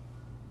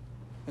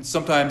 And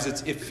sometimes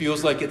it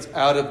feels like it's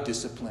out of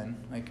discipline.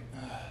 Like,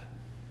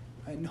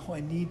 I know I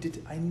need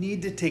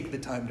to take the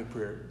time to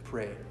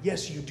pray.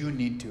 Yes, you do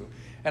need to.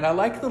 And I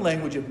like the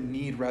language of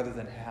need rather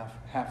than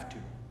have to.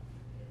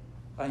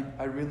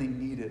 I really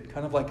need it.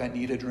 Kind of like I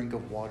need a drink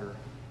of water.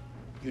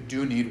 You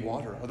do need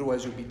water.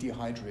 Otherwise you'll be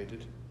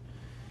dehydrated.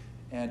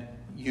 And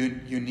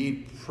you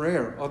need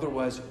prayer.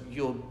 Otherwise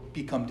you'll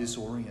become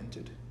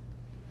disoriented.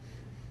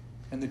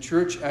 And the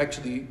church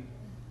actually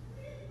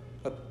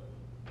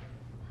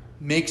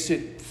makes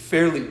it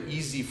fairly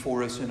easy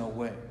for us in a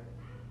way.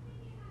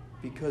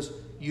 Because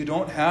you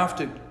don't have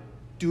to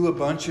do a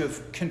bunch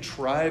of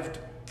contrived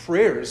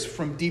prayers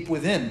from deep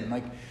within.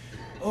 Like,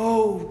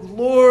 oh,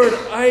 Lord,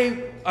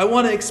 I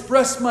want to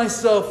express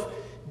myself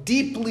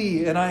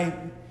deeply, and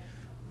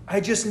I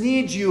just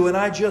need you,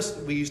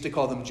 and we used to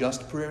call them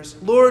just prayers.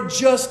 Lord,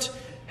 just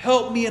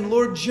help me, and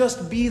Lord,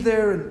 just be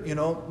there. And,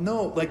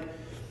 no, like,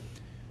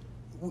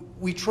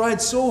 we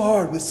tried so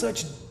hard with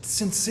such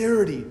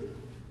sincerity,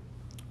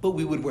 but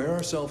we would wear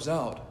ourselves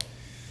out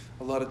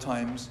a lot of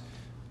times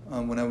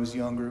when I was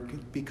younger,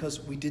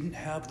 because we didn't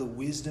have the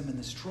wisdom and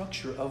the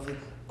structure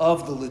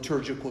of the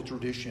liturgical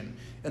tradition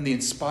and the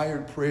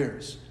inspired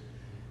prayers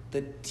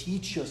that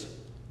teach us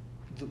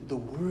the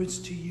words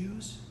to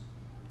use,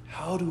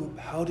 how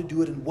to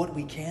do it, and what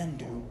we can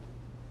do.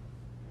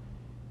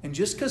 And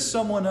just because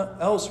someone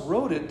else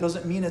wrote it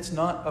doesn't mean it's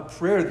not a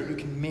prayer that you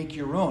can make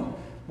your own.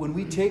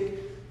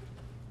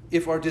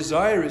 If our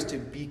desire is to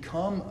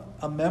become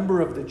a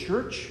member of the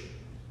church,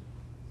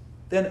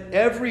 then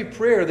every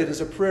prayer that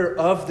is a prayer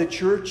of the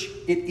church,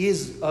 it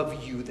is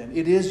of you then.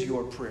 It is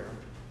your prayer.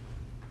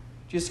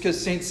 Just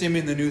because St.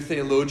 Simeon the New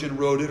Theologian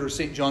wrote it or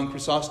St. John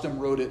Chrysostom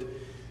wrote it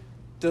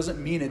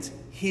doesn't mean it's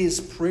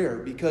his prayer.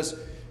 Because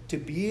to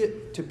be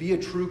a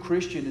true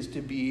Christian is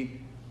to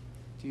be,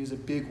 to use a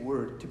big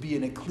word, to be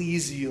an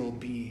ecclesial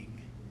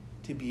being,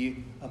 to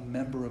be a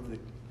member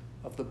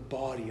of the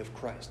body of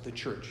Christ, the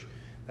church.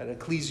 That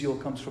ecclesial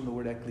comes from the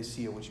word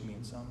ecclesia, which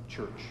means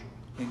church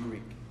in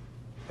Greek.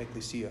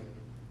 Ecclesia.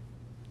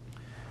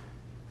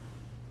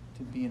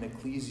 To be an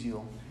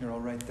ecclesial. Here, I'll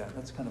write that.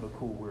 That's kind of a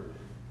cool word.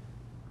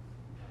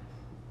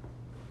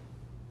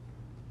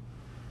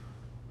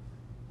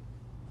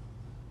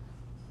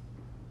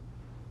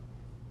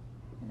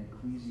 An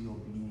ecclesial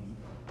being.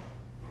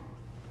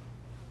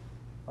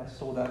 I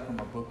stole that from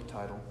a book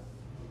title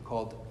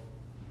called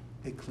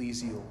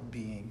Ecclesial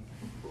Being.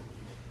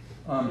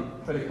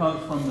 But it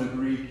comes from the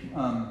Greek.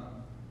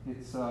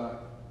 It's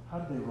how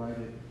do they write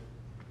it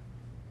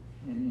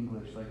in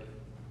English? Like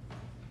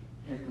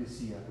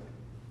ecclesia.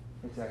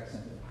 It's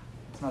accented.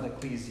 It's not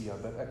ecclesia,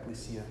 but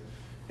ecclesia.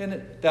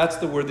 And that's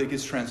the word that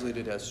gets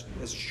translated as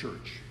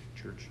church.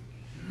 Church.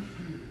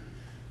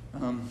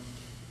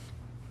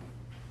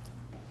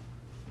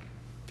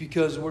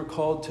 Because we're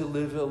called to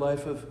live a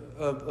life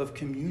of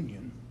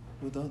communion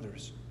with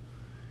others.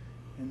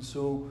 And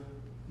so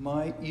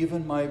my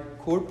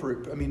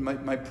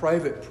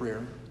private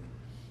prayer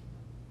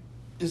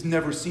is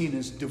never seen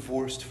as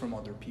divorced from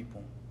other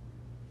people.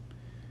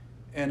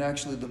 And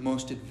actually the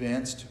most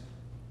advanced,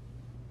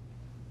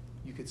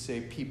 you could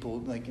say, people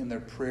like in their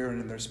prayer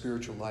and in their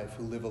spiritual life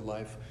who live a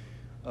life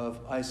of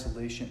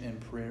isolation and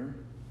prayer,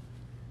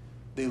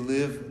 they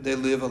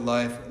live a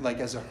life like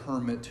as a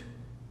hermit.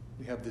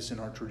 We have this in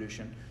our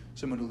tradition.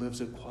 Someone who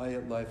lives a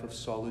quiet life of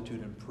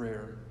solitude and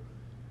prayer.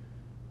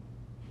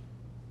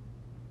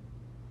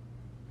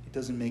 It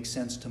doesn't make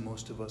sense to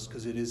most of us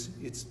because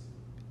it's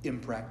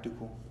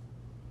impractical,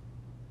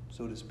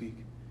 so to speak.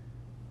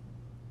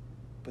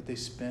 But they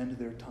spend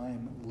their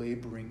time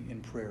laboring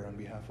in prayer on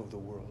behalf of the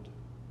world.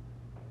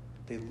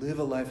 They live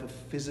a life of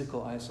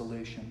physical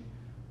isolation,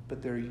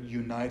 but they're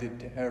united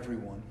to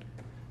everyone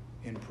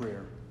in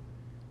prayer.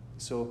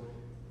 So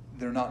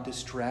they're not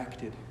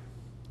distracted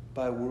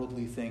by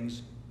worldly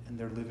things, and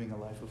they're living a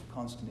life of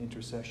constant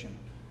intercession.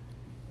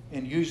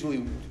 And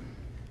usually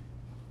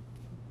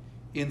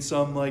in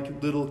some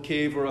like little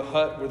cave or a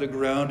hut where the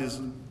ground is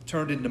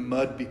turned into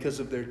mud because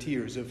of their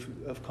tears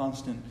of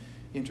constant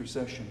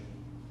intercession.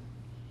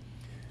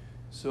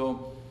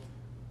 So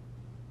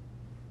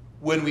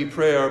when we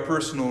pray our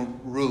personal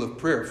rule of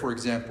prayer, for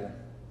example,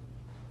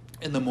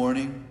 in the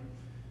morning,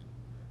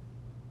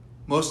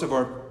 most of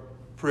our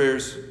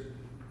prayers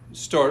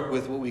start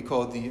with what we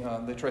call the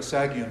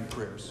Trisagion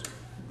prayers.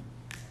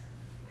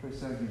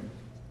 Trisagion.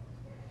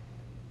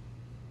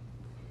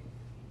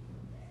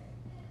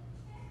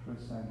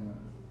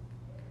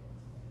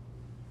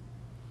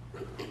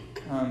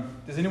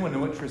 Does anyone know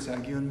what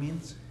Trisagion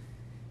means?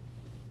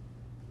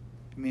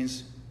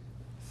 means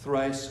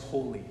thrice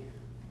holy.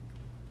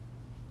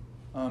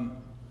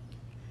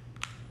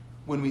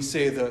 When we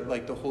say that,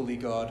 like the holy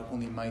God,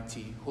 holy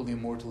mighty, holy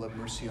immortal, have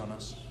mercy on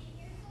us.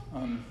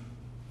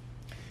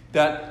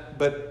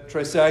 But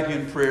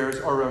Trisagion prayers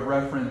are a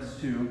reference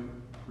to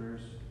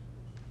prayers.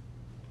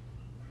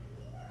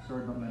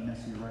 Sorry about my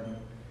messy writing.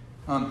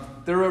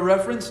 They're a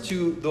reference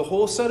to the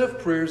whole set of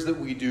prayers that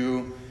we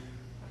do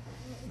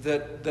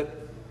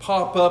that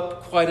pop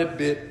up quite a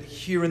bit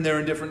here and there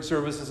in different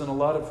services, and a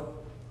lot of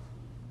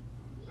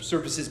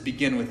services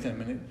begin with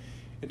them, and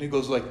it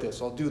goes like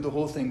this. I'll do the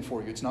whole thing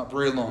for you. It's not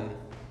very long.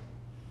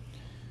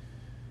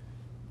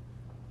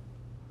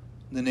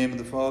 In the name of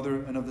the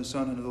Father, and of the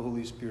Son, and of the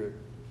Holy Spirit.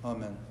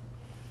 Amen.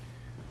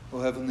 O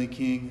heavenly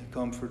King,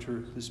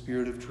 Comforter, the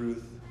Spirit of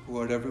truth, who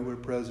art everywhere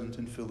present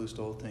and fillest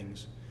all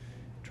things,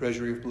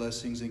 treasury of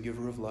blessings and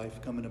giver of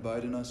life, come and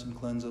abide in us and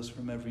cleanse us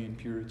from every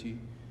impurity,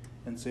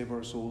 and save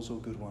our souls, O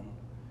good one.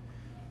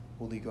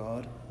 Holy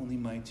God, holy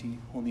mighty,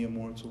 holy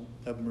immortal,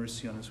 have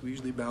mercy on us. We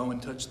usually bow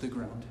and touch the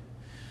ground.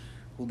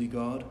 Holy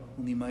God,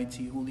 holy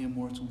mighty, holy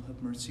immortal,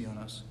 have mercy on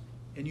us.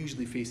 And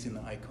usually facing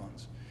the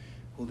icons.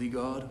 Holy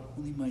God,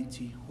 holy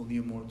mighty, holy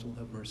immortal,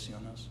 have mercy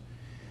on us.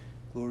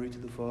 Glory to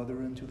the Father,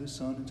 and to the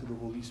Son, and to the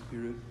Holy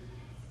Spirit,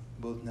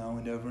 both now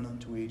and ever, and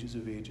unto ages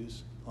of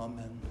ages.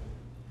 Amen.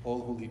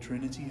 All Holy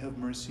Trinity, have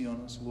mercy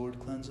on us. Lord,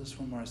 cleanse us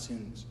from our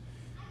sins.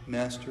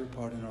 Master,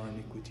 pardon our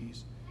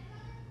iniquities.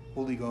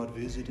 Holy God,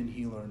 visit and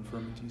heal our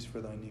infirmities for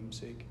thy name's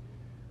sake.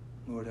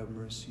 Lord, have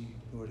mercy.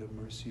 Lord, have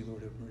mercy.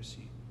 Lord, have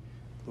mercy.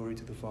 Glory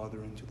to the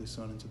Father, and to the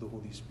Son, and to the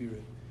Holy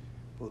Spirit,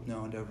 both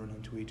now and ever, and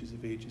unto ages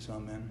of ages.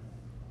 Amen.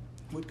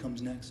 What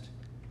comes next?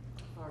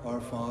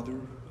 Our Father,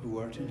 who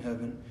art in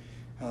heaven,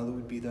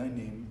 hallowed be thy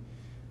name.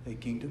 Thy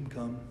kingdom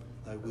come,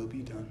 thy will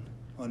be done,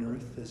 on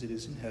earth as it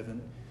is in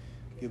heaven.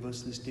 Give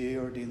us this day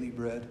our daily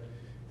bread,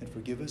 and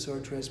forgive us our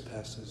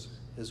trespasses,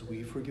 as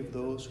we forgive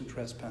those who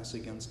trespass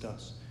against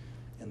us.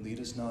 And lead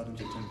us not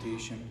into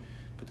temptation,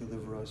 but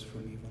deliver us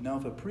from evil. Now,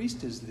 if a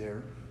priest is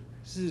there,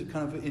 this is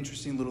kind of an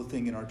interesting little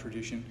thing in our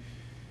tradition.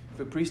 If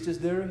a priest is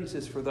there, he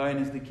says, for thine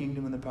is the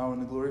kingdom and the power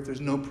and the glory. If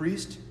there's no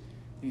priest,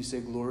 then you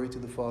say, glory to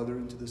the Father,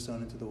 and to the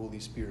Son, and to the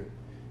Holy Spirit,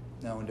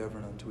 now and ever,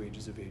 and unto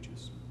ages of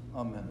ages.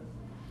 Amen.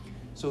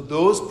 So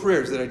those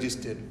prayers that I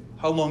just did,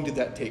 how long did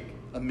that take?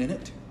 A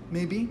minute,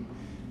 maybe?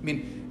 I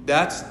mean,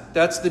 that's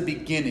the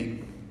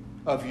beginning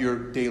of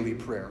your daily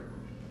prayer,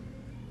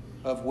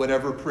 of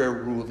whatever prayer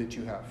rule that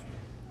you have.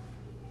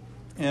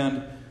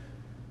 And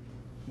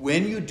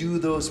when you do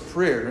those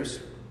prayers,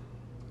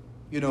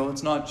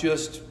 it's not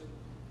just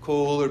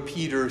Cole or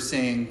Peter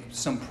saying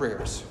some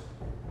prayers.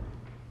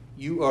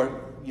 You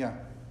are, yeah.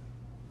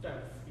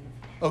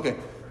 Okay.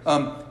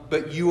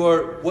 But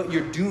what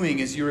you're doing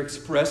is you're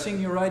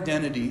expressing your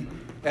identity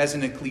as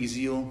an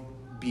ecclesial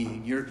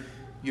being.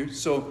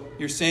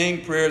 You're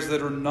saying prayers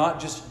that are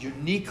not just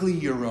uniquely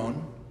your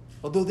own,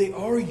 although they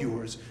are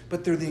yours,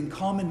 but they're the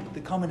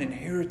common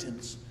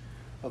inheritance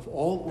of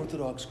all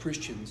Orthodox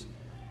Christians,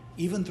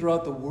 even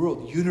throughout the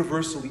world,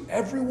 universally.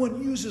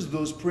 Everyone uses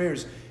those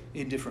prayers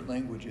in different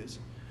languages.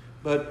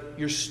 But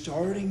you're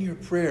starting your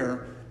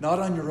prayer not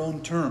on your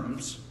own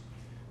terms,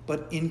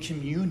 but in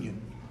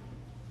communion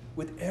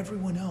with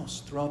everyone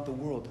else throughout the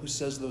world who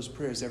says those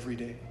prayers every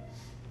day.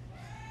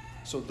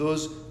 So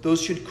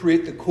those should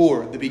create the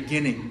core, the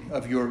beginning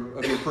of your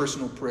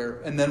personal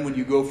prayer. And then when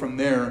you go from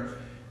there,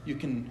 you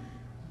can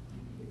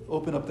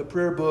open up the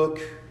prayer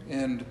book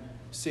and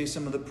say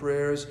some of the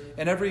prayers.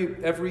 And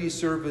every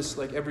service,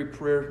 like every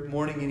prayer,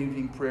 morning and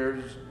evening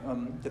prayers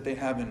that they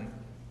have in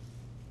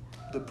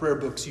the prayer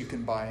books you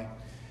can buy,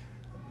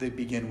 they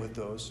begin with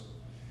those.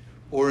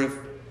 Or if,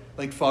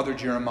 like Father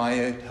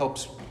Jeremiah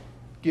helps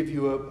give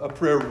you a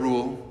prayer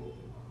rule,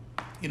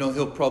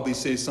 he'll probably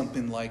say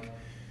something like,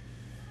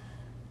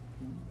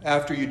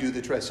 after you do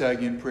the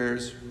Trisagion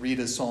prayers, read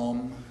a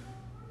psalm,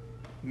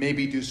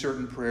 maybe do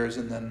certain prayers,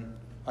 and then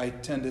I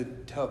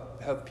tend to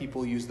have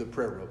people use the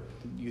prayer book,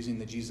 using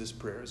the Jesus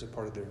prayer as a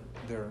part of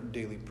their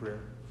daily prayer,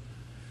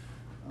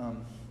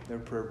 their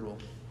prayer rule.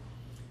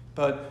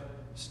 But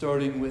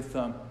starting with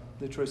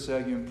the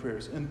Trisagion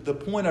prayers. And the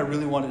point I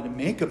really wanted to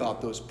make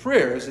about those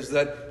prayers is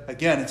that,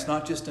 again, it's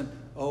not just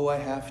I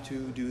have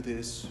to do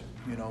this,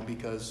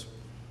 because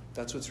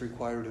that's what's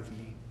required of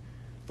me.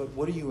 But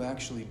what are you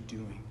actually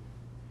doing?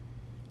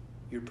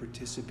 You're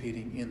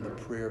participating in the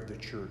prayer of the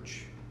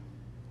church.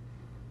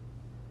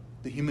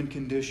 The human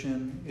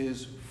condition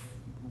is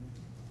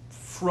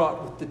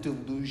fraught with the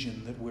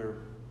delusion that we're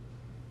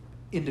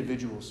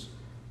individuals.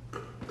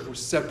 We're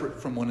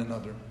separate from one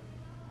another.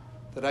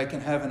 That I can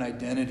have an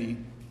identity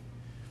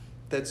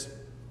that's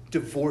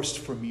divorced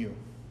from you.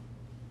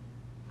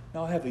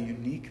 Now I have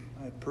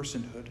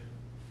personhood,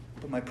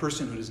 but my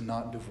personhood is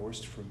not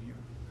divorced from you.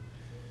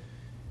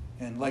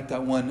 And like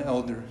that one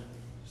elder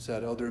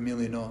said, Elder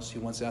Emilianos, he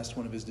once asked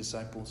one of his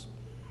disciples,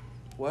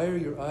 why are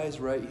your eyes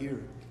right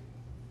here?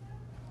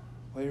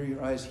 Why are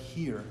your eyes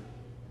here?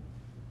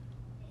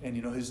 And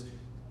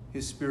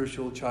his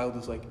spiritual child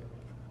was like,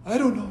 I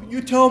don't know.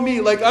 You tell me.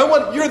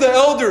 You're the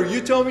elder.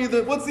 You tell me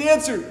what's the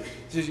answer?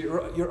 He says,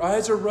 your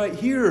eyes are right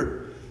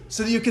here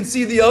so that you can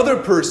see the other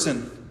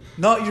person,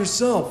 not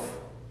yourself.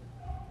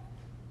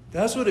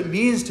 That's what it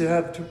means to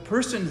have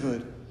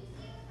personhood,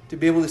 to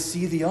be able to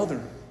see the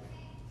other.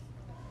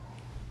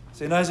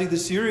 St. Isaac the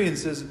Syrian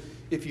says,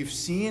 if you've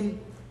seen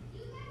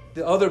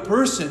the other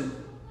person,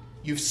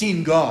 you've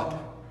seen God.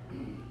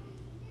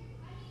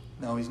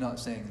 Now, he's not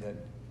saying that,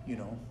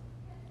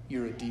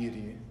 you're a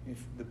deity,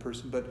 if the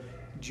person, but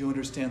do you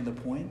understand the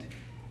point?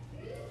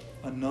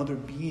 Another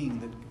being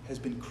that has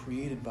been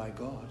created by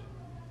God.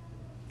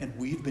 And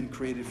we've been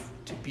created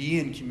to be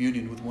in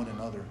communion with one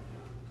another.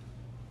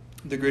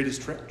 The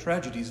greatest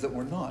tragedy is that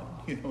we're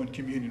not, in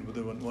communion with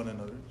one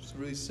another. It's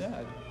really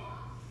sad.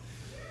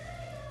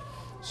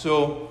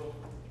 So,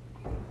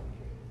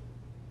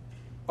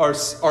 our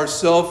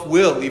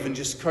self-will even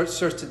just starts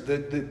to,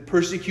 the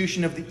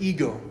persecution of the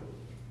ego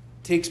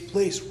takes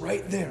place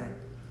right there.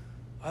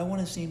 I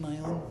want to say my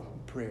own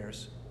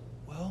prayers.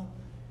 Well,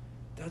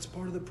 that's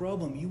part of the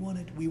problem. We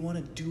want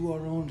to do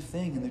our own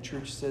thing, and the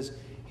church says,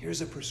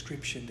 here's a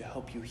prescription to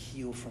help you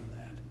heal from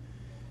that.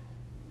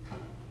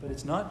 But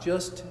it's not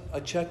just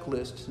a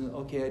checklist.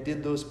 Okay, I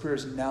did those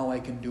prayers, now I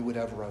can do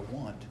whatever I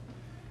want.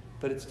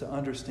 But it's to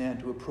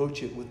understand, to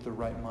approach it with the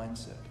right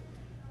mindset.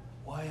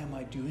 Why am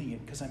I doing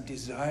it? Because I'm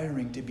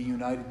desiring to be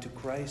united to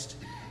Christ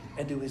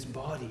and to his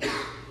body.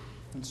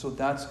 And so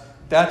that's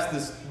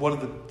one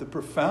of the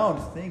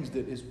profound things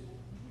that is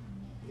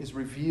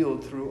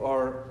revealed through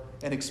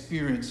and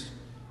experienced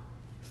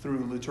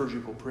through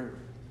liturgical prayer.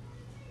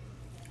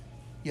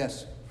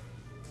 Yes?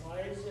 Why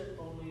is it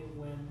only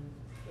when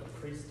a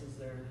priest is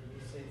there that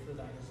you say, for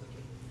thine is the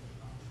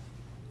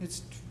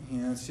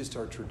kingdom? It's just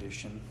our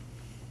tradition,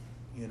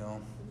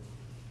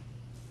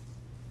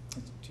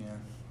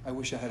 I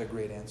wish I had a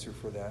great answer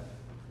for that.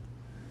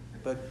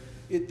 But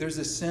there's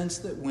a sense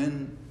that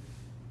when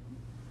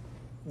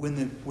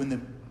the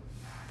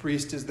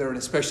priest is there, and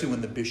especially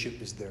when the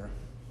bishop is there,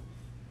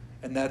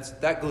 and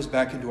that goes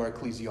back into our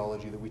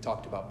ecclesiology that we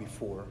talked about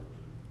before,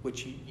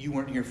 which you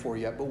weren't here for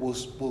yet, but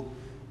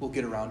we'll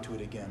get around to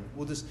it again.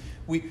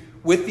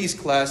 With these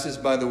classes,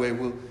 by the way,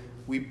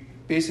 we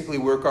basically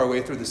work our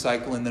way through the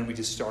cycle, and then we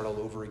just start all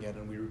over again,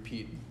 and we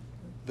repeat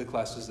the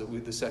classes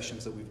the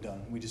sessions that we've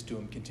done. We just do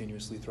them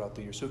continuously throughout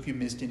the year. So if you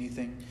missed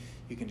anything,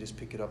 you can just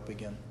pick it up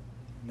again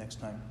next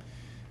time.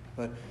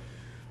 But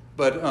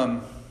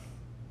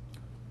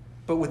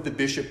with the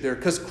bishop there,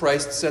 because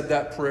Christ said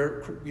that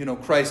prayer,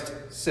 Christ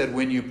said,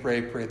 when you pray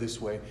this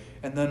way.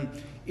 And then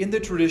in the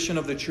tradition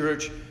of the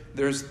church,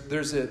 there's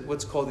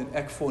what's called an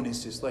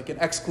ekphonesis, like an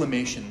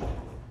exclamation,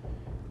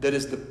 that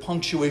is the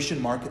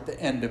punctuation mark at the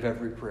end of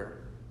every prayer.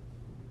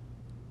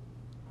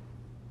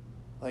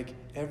 Like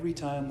every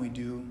time we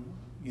do,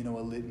 a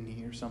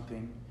litany or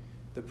something,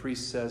 the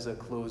priest says a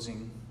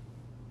closing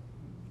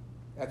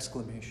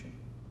exclamation.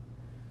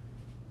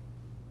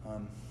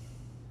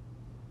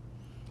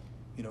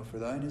 For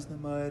thine is the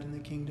might and the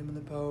kingdom and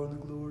the power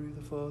and the glory of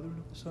the Father and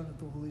of the Son and of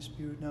the Holy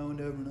Spirit, now and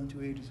ever and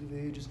unto ages of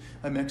ages.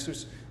 I'm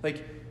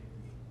like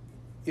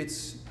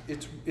it's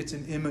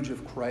an image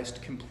of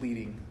Christ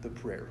completing the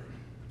prayer.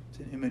 It's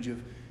an image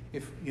of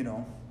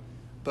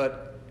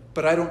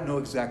but I don't know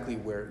exactly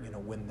where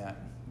when that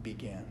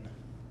began.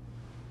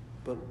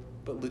 But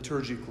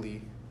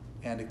liturgically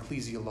and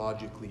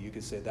ecclesiologically, you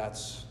could say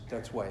that's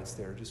why it's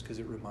there, just because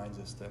it reminds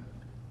us that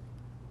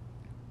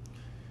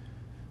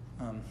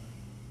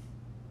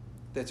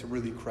that's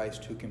really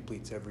Christ who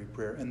completes every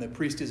prayer. And the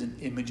priest is an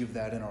image of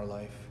that in our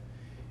life.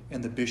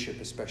 And the bishop,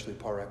 especially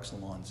par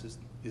excellence,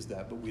 is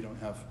that. But we don't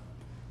have...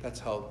 That's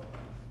how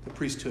the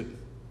priesthood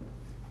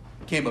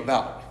came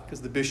about.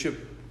 Because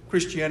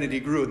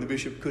Christianity grew and the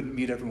bishop couldn't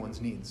meet everyone's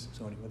needs.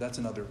 So anyway, that's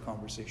another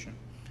conversation.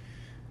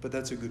 But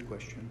that's a good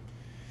question.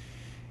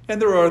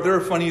 And there are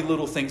funny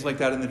little things like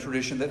that in the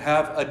tradition that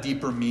have a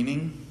deeper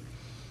meaning.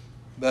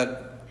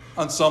 But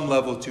on some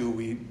level,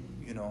 too,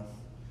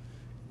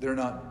 they're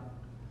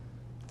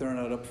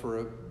not up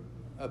for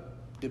a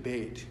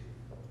debate.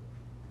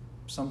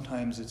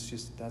 Sometimes it's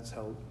just that's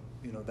how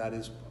that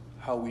is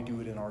how we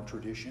do it in our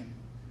tradition,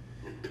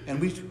 and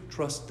we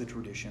trust the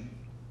tradition.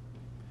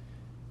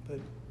 But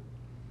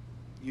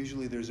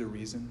usually there's a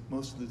reason.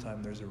 Most of the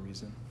time there's a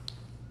reason.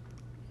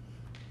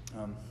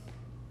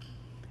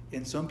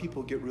 And some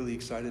people get really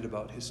excited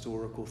about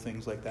historical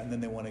things like that, and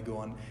then they want to go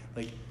on,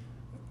 they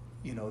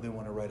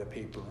want to write a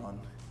paper on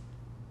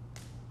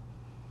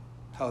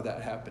how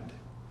that happened.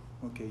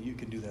 Okay, you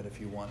can do that if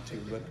you want to,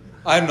 but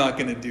I'm not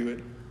going to do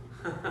it.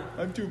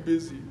 I'm too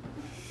busy.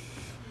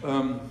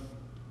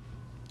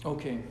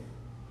 Okay.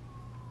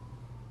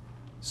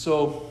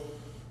 So,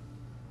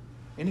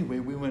 anyway,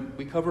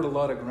 we covered a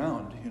lot of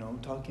ground,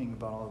 talking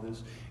about all of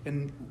this.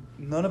 And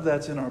none of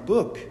that's in our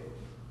book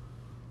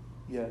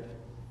yet.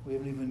 We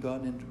haven't even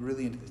gotten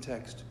really into the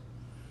text.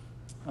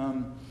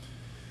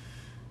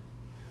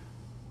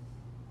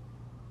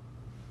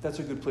 That's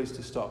a good place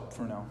to stop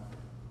for now.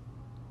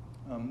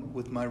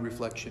 With my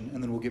reflection,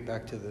 and then we'll get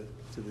back to the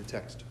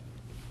text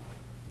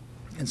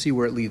and see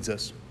where it leads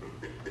us.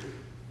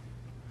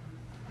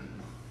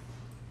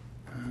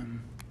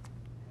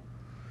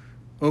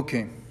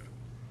 Okay.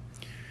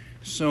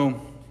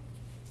 So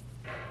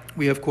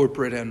we have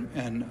corporate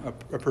and a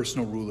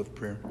personal rule of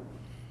prayer.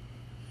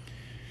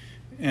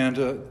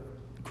 And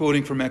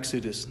quoting from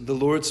Exodus, "The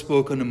Lord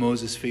spoke unto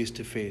Moses face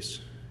to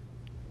face,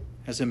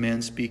 as a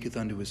man speaketh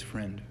unto his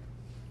friend."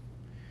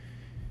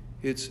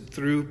 It's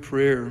through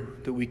prayer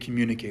that we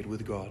communicate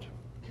with God.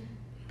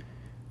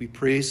 We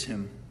praise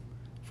him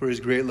for his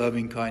great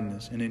loving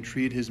kindness and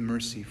entreat his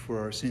mercy for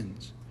our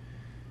sins.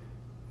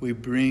 We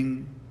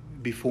bring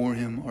before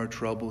him our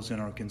troubles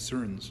and our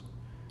concerns.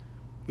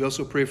 We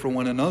also pray for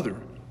one another,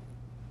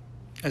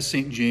 as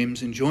St.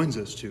 James enjoins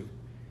us to.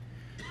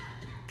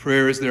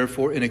 Prayer is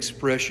therefore an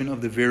expression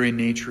of the very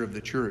nature of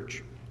the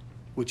church,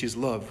 which is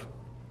love.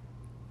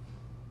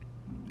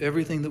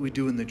 Everything that we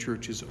do in the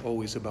church is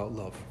always about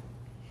love.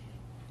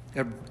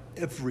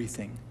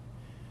 Everything.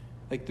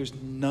 Like, there's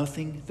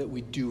nothing that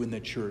we do in the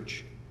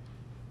church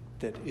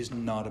that is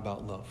not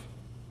about love.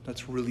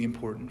 That's really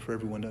important for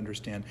everyone to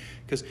understand.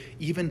 Because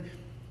even,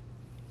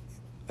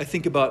 I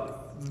think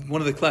about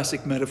one of the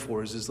classic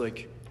metaphors is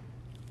like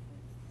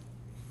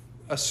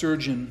a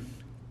surgeon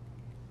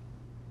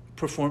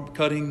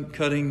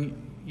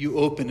cutting you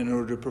open in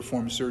order to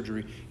perform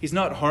surgery. He's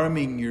not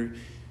harming your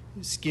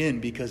skin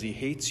because he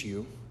hates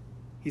you.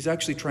 He's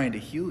actually trying to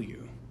heal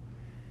you.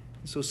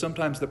 So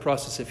sometimes the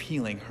process of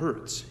healing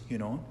hurts,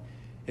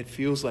 It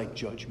feels like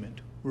judgment,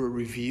 or it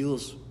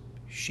reveals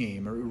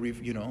shame,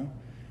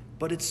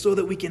 But it's so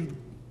that we can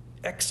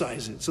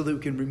excise it, so that we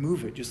can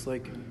remove it, just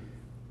like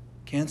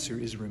cancer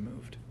is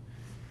removed.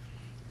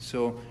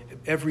 So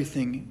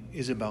everything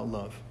is about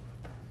love.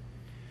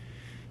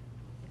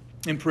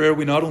 In prayer,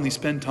 we not only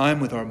spend time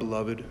with our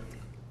beloved,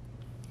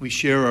 we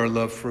share our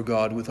love for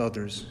God with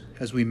others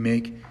as we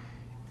make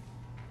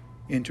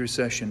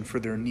intercession for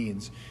their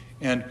needs.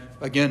 And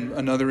again,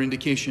 another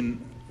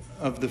indication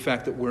of the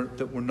fact that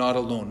we're not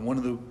alone. One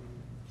of the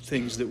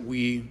things that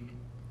we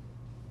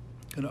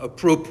kind of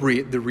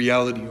appropriate the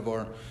reality of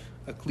our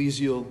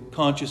ecclesial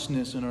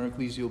consciousness and our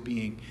ecclesial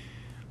being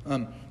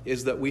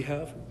is that we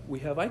have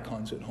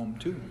icons at home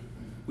too.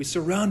 We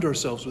surround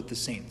ourselves with the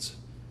saints.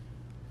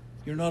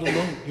 You're not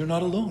alone. You're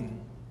not alone.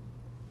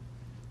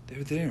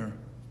 They're there,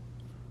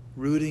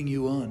 rooting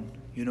you on,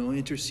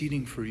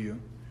 interceding for you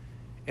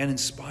and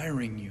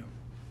inspiring you.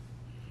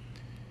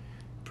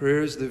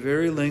 Prayer is the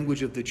very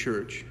language of the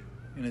church,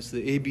 and it's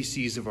the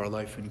ABCs of our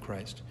life in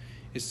Christ.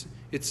 It's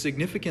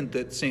significant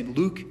that St.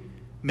 Luke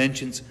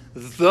mentions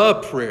the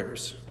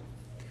prayers.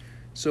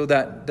 So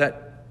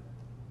that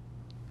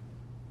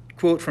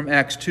quote from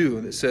Acts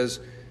 2 that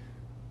says,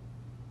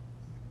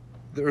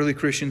 the early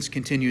Christians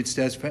continued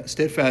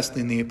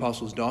steadfastly in the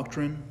apostles'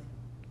 doctrine,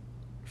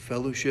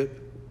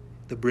 fellowship,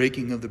 the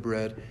breaking of the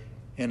bread,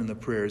 and in the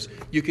prayers.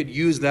 You could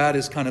use that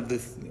as kind of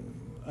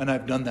and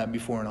I've done that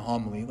before in a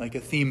homily, like a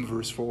theme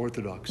verse for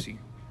orthodoxy.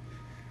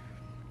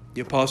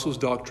 The apostles'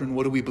 doctrine,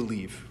 what do we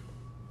believe?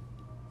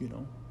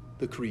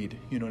 The creed.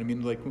 You know what I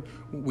mean? Like,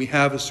 we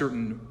have a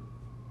certain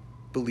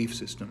belief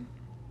system.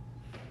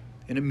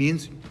 And it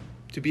means,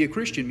 to be a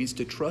Christian means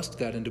to trust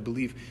that and to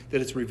believe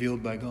that it's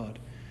revealed by God.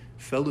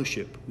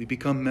 Fellowship, we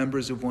become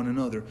members of one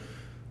another.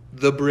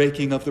 The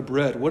breaking of the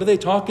bread. What are they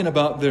talking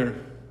about there?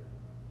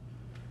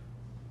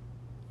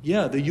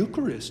 Yeah, the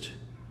Eucharist,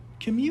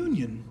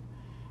 communion,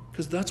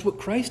 because that's what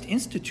Christ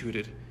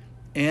instituted.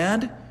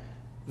 And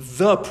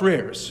the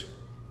prayers.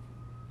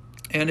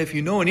 And if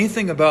you know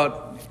anything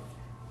about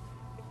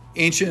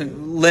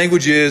ancient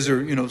languages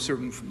or,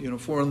 certain,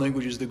 foreign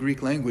languages, the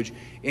Greek language,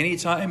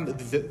 anytime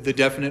the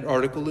definite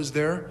article is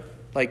there,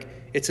 like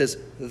it says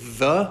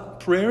the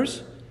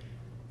prayers,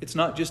 it's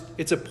not just,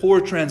 it's a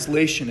poor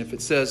translation if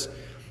it says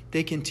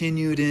they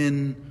continued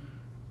in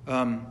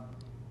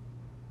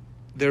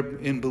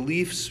in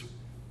beliefs,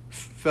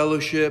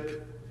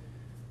 fellowship,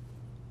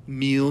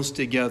 meals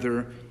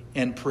together,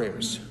 and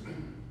prayers.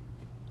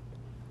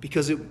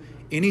 Because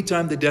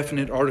anytime the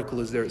definite article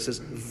is there, it says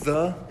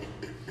the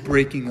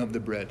breaking of the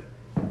bread.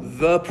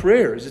 The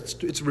prayers,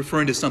 it's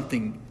referring to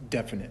something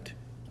definite.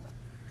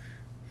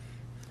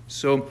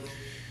 So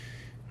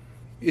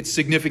it's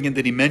significant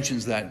that he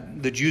mentions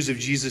that. The Jews of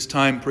Jesus'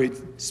 time prayed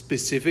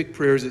specific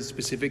prayers at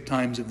specific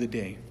times of the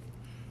day.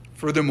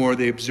 Furthermore,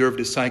 they observed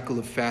a cycle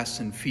of fasts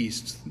and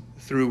feasts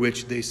through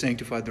which they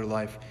sanctified their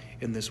life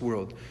in this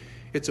world.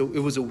 It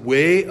was a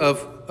way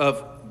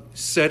of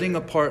setting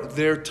apart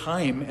their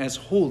time as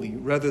holy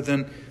rather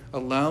than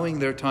allowing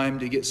their time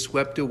to get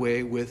swept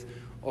away with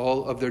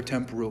all of their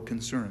temporal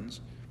concerns.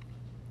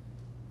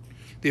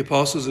 The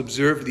apostles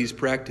observed these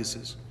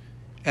practices,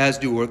 as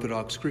do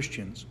Orthodox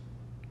Christians.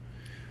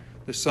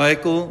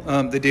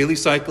 The daily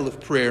cycle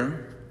of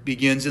prayer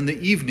begins in the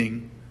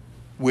evening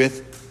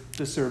with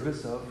the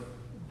service of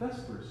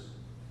Vespers.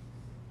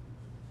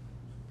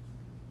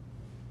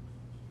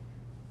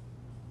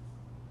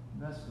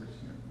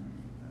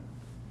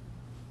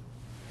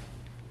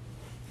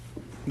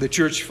 The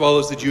church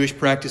follows the Jewish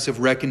practice of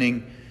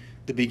reckoning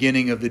the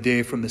beginning of the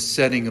day from the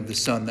setting of the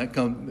sun.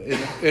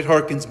 It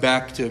harkens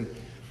back to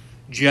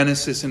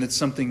Genesis, and it's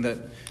something that,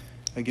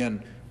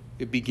 again,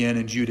 It began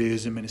in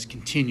Judaism and is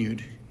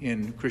continued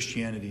in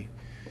Christianity.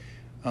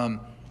 In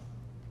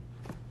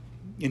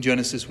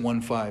Genesis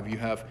 1:5, you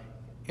have,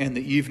 and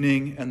the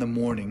evening and the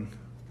morning.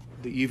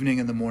 The evening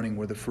and the morning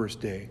were the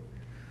first day.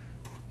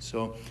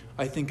 So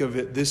I think of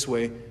it this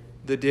way.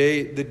 The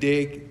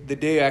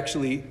day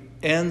actually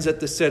ends at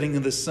the setting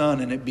of the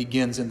sun, and it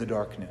begins in the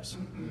darkness.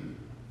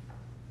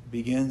 It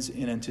begins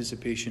in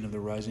anticipation of the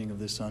rising of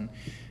the sun.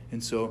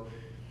 And so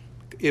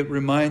it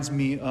reminds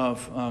me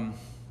of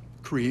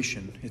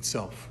creation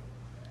itself.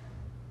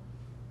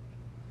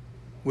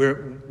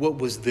 What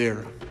was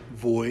there?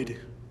 Void.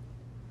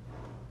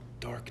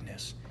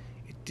 Darkness.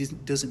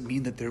 It doesn't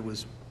mean that there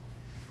was,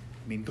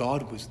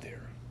 God was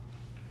there.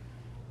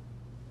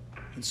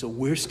 And so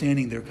we're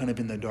standing there kind of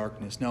in the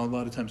darkness. Now, a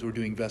lot of times we're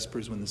doing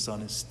Vespers when the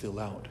sun is still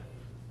out,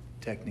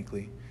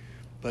 technically.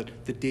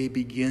 But the day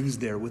begins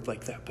there with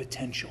like that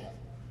potential.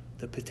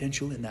 The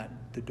potential in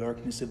that, the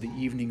darkness of the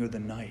evening or the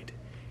night.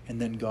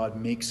 And then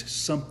God makes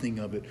something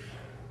of it.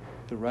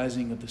 The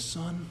rising of the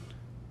sun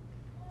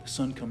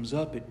comes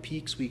up, it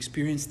peaks, we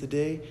experience the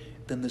day,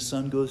 then the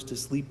sun goes to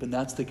sleep, and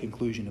that's the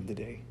conclusion of the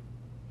day.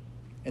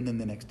 And then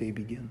the next day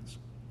begins.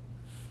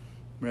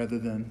 Rather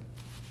than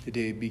the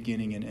day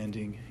beginning and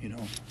ending,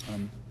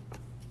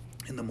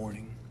 in the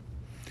morning.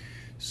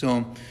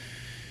 So,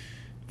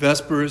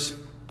 Vespers,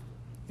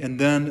 and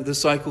then the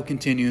cycle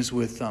continues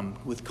with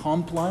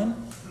Compline.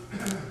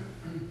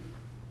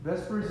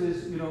 Vespers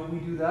is, we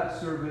do that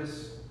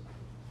service.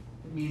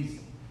 It means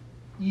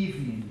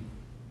evening.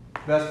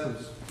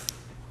 Vespers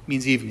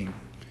means evening.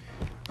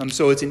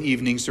 So it's an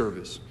evening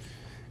service.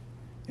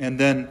 And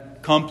then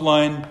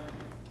Compline,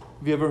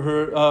 have you ever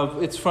heard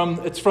of? It's from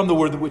the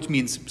word which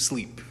means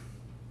sleep.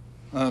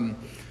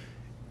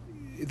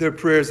 They're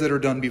prayers that are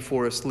done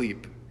before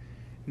asleep.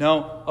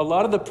 Now, a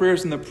lot of the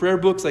prayers in the prayer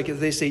books, like as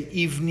they say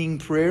evening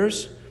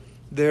prayers,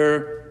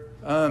 they're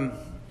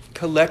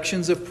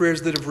collections of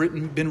prayers that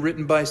have been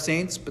written by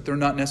saints, but they're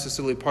not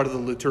necessarily part of the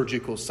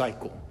liturgical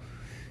cycle.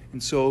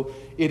 And so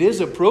it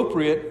is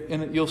appropriate,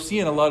 and you'll see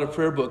in a lot of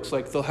prayer books,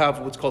 like they'll have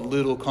what's called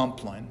little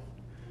compline,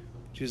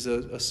 which is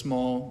a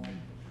small,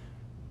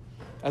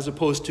 as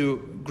opposed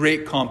to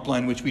great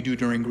compline, which we do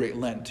during Great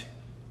Lent,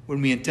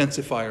 when we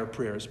intensify our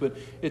prayers. But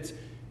it's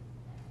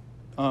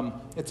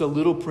a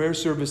little prayer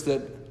service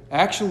that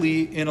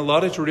actually, in a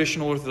lot of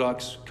traditional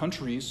Orthodox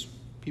countries,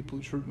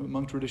 people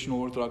among traditional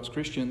Orthodox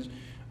Christians,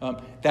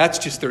 that's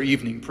just their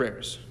evening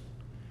prayers.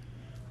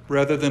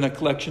 Rather than a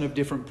collection of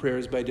different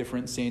prayers by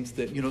different saints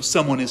that,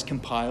 someone has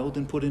compiled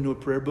and put into a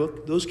prayer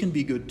book. Those can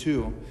be good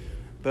too.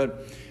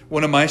 But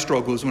one of my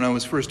struggles when I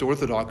was first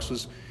Orthodox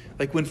was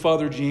like when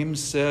Father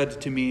James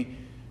said to me,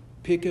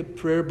 pick a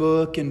prayer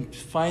book and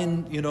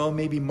find,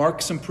 maybe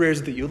mark some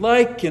prayers that you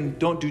like and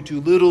don't do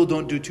too little,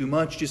 don't do too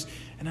much.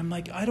 And I'm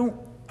like,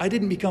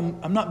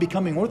 I'm not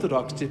becoming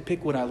Orthodox to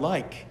pick what I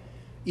like,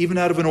 even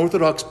out of an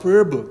Orthodox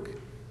prayer book.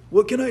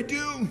 What can I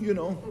do,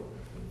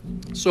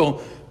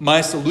 So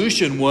my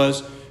solution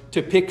was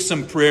to pick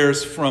some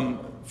prayers from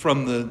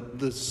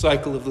the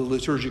cycle of the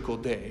liturgical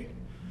day.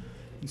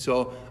 And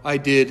so I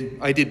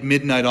did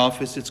midnight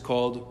office, it's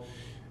called,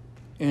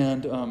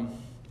 and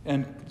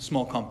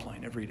small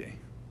compline every day.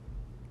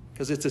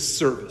 Because it's a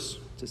service.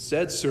 It's a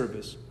said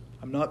service.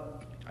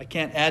 I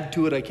can't add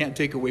to it, I can't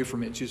take away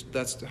from it. It's just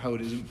that's how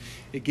it is.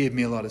 It gave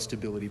me a lot of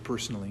stability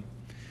personally.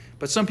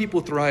 But some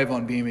people thrive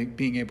on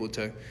being able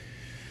to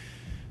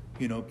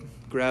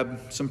grab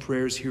some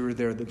prayers here or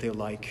there that they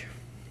like.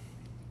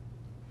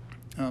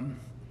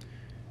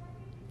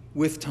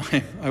 With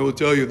time, I will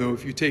tell you though,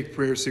 if you take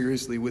prayer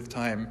seriously with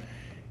time,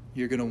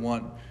 you're going to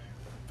want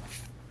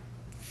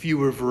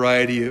fewer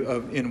variety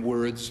in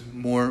words,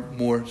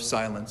 more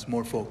silence,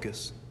 more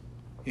focus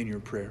in your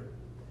prayer.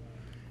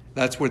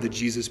 That's where the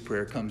Jesus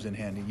prayer comes in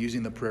handy,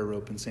 using the prayer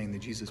rope and saying the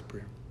Jesus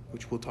prayer,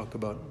 which we'll talk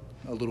about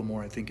a little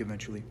more, I think,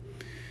 eventually.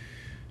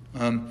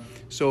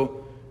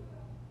 So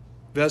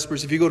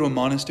Vespers, if you go to a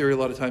monastery, a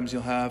lot of times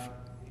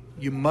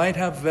you might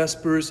have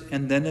Vespers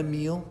and then a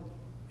meal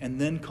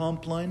and then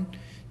Compline.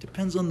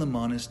 Depends on the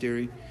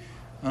monastery.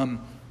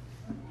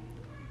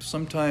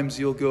 Sometimes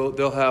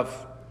they'll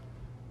have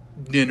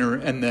dinner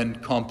and then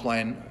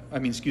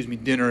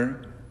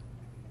dinner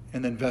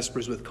and then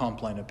Vespers with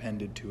Compline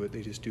appended to it.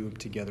 They just do them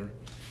together.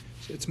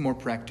 So it's more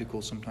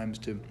practical sometimes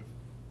to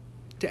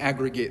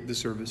aggregate the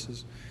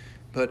services.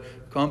 But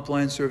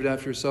Compline served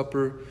after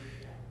supper,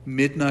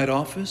 midnight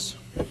office.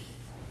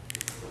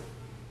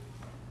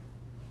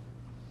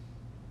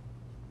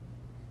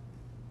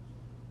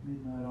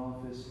 Midnight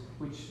office,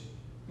 which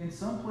in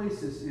some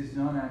places is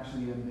done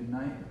actually at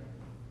midnight.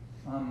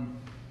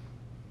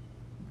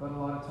 But a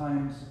lot of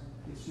times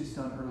it's just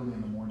done early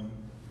in the morning.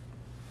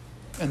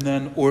 And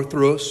then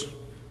Orthros,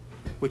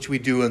 which we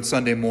do on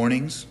Sunday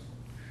mornings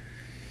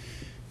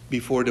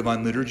before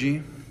Divine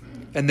Liturgy.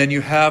 And then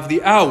you have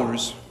the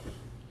hours.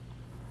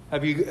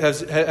 Have you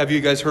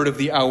guys heard of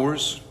the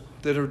hours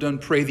that are done?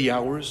 Pray the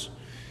hours.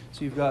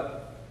 So you've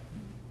got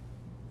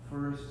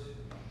first,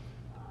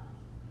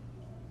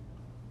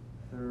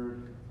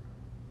 third,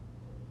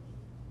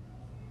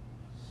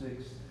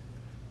 sixth,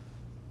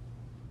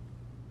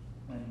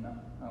 and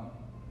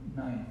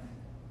 9th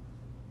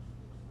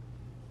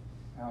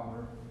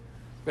hour.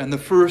 And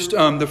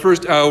the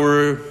first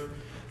hour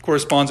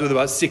corresponds with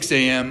about 6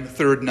 a.m.,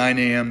 third 9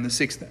 a.m., the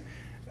 6th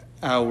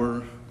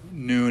hour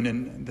noon,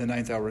 and the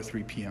 9th hour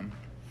 3 p.m.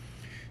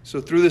 So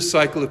through this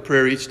cycle of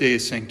prayer, each day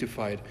is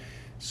sanctified.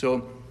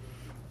 So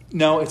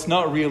now it's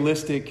not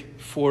realistic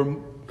for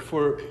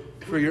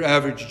your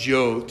average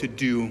Joe to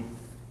do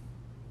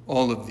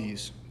all of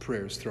these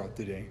prayers throughout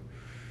the day.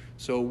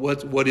 So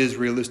what is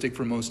realistic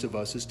for most of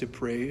us is to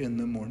pray in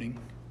the morning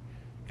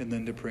and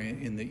then to pray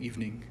in the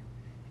evening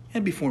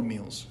and before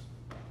meals.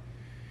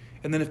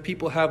 And then if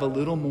people have a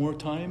little more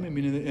time,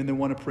 and they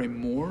want to pray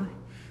more,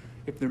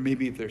 if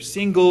they're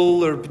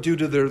single or due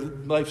to their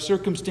life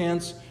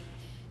circumstance,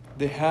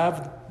 they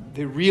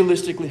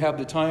realistically have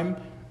the time,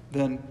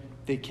 then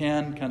they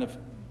can kind of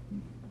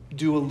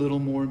do a little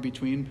more in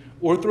between.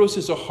 Orthros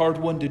is a hard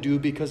one to do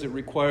because it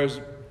requires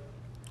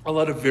a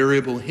lot of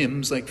variable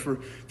hymns. Like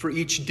for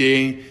each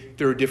day,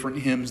 there are different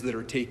hymns that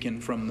are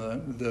taken from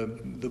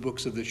the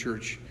books of the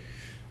church.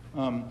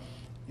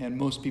 And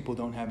most people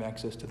don't have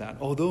access to that.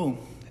 Although,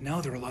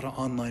 now there are a lot of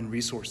online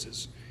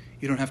resources.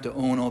 You don't have to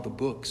own all the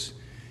books.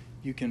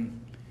 You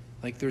can,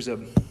 there's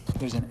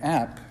an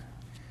app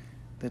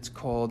that's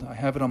called, I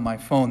have it on my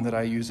phone that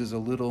I use as a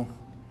little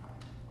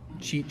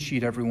cheat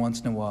sheet every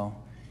once in a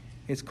while.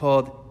 It's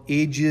called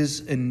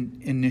Ages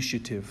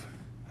Initiative.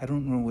 I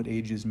don't know what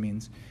Ages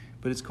means,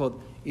 but it's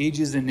called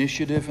Ages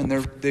Initiative, and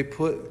they're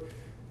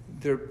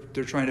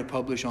trying to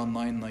publish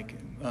online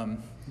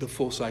the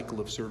full cycle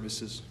of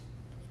services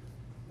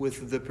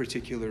with the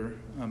particular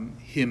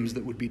hymns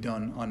that would be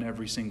done on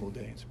every single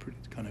day. It's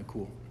kind of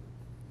cool.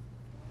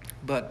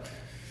 But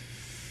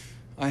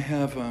I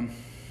have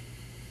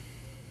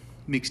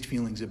mixed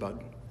feelings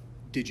about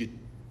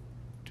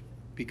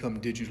become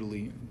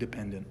digitally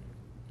dependent.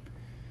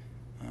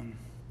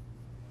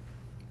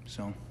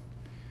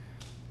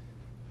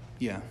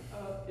 Yeah.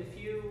 If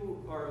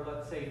you are,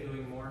 let's say,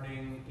 doing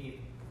morning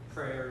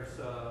prayers,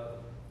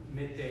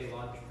 midday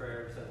lunch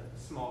prayers, and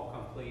small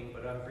complete,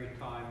 but every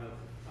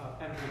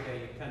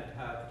day you tend to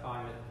have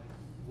time at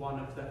one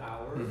of the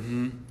hours.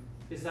 Mm-hmm.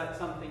 Is that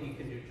something you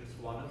can do just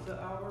one of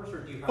the hours, or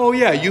do you have? Oh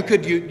yeah, you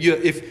could.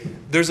 If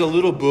there's a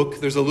little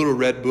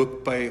red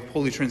book by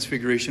Holy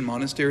Transfiguration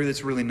Monastery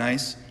that's really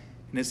nice,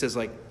 and it says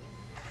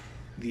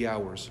the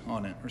hours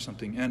on it or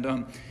something.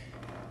 And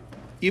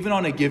even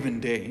on a given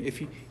day,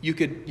 if you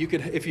could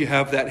if you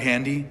have that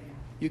handy,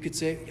 you could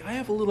say, I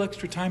have a little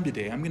extra time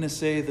today. I'm going to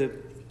say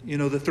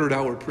the third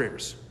hour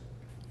prayers.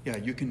 Yeah,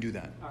 you can do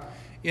that. All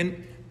right.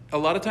 A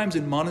lot of times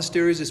in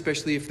monasteries,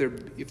 especially if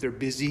they're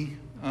busy.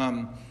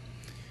 A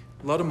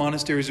lot of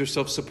monasteries are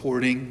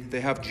self-supporting. They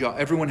have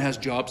everyone has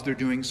jobs they're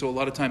doing, so a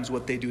lot of times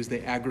what they do is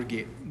they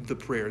aggregate the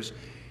prayers.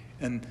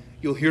 And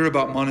you'll hear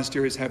about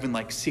monasteries having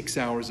 6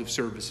 hours of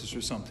services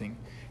or something.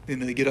 Then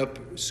they get up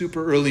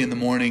super early in the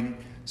morning,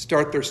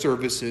 start their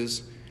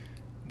services.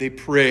 They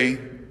pray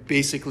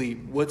basically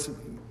what's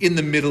in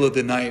the middle of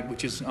the night,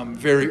 which is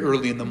very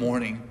early in the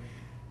morning.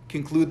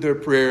 Conclude their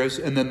prayers,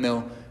 and then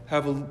they'll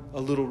have a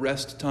little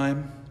rest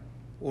time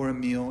or a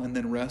meal, and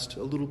then rest,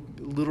 a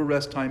little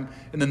rest time,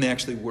 and then they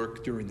actually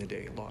work during the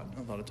day a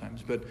lot of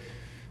times. But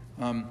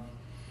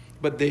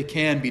they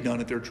can be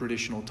done at their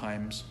traditional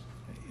times,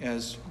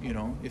 as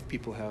if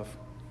people have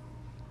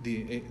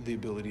the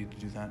ability to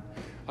do that.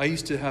 I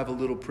used to have a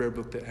little prayer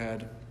book that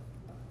had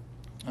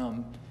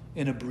an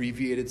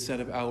abbreviated set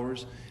of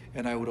hours,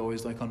 and I would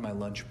always on my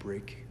lunch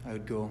break, I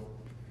would go.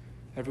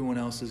 Everyone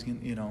else is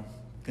going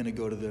to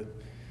go to the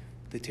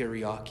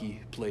teriyaki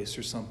place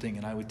or something,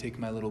 and I would take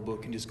my little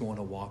book and just go on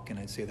a walk, and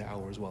I'd say the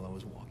hours while I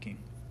was walking.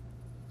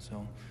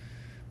 So,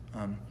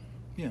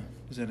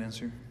 does that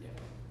answer? Yeah.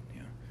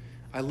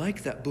 I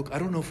like that book. I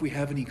don't know if we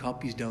have any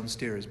copies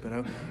downstairs,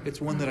 but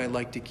it's one that I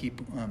like to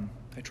keep.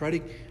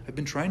 I've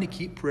been trying to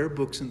keep prayer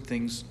books and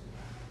things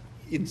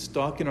in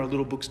stock in our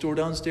little bookstore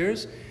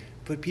downstairs,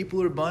 but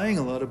people are buying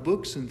a lot of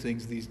books and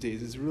things these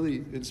days. It's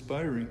really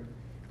inspiring,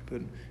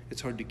 but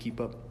it's hard to keep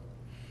up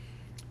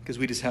because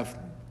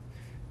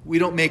we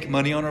don't make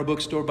money on our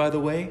bookstore, by the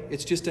way.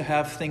 It's just to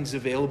have things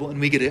available, and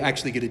we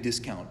actually get a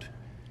discount.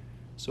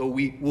 So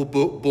we will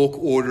bulk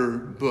order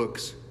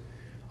books.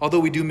 Although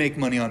we do make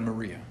money on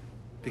Maria,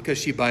 because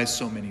she buys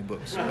so many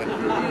books. But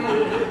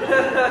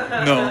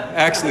no,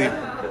 actually,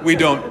 we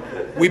don't.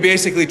 We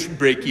basically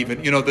break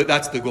even.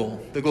 That's the goal.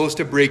 The goal is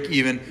to break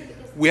even.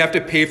 We have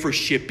to pay for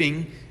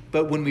shipping,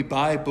 but when we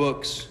buy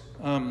books,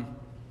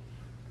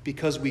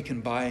 because we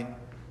can buy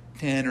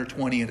 10 or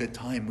 20 at a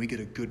time, we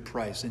get a good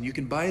price. And you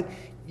can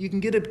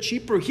get it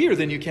cheaper here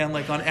than you can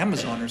on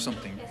Amazon or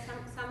something. Yeah,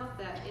 some of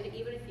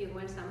even if you go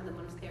in some of the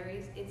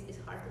monasteries, it's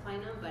hard to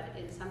find them, but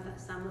in some of the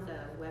some of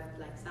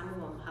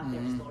them have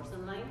their stores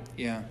online.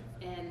 Yeah.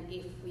 And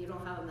if you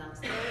don't have them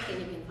downstairs, then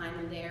you can find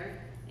them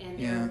there. And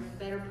they're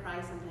better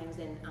price sometimes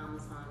than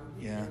Amazon.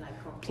 Yeah.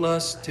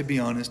 Plus, to be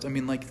honest,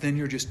 then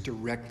you're just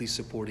directly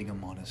supporting a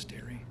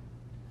monastery.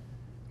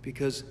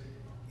 Because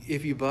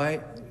if you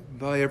buy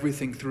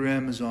everything through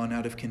Amazon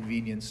out of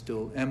convenience,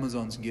 still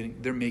Amazon's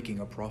they're making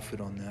a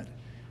profit on that.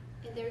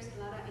 there's a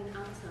lot of, in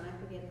Amazon, I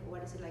forget,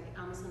 what is it, like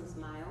Amazon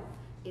Smile?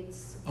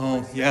 It's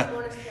yeah,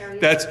 monasteries.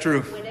 that's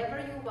true. Whatever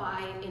you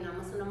buy in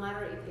Amazon, no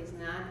matter if it's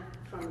not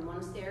from the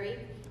monastery,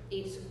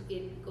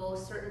 it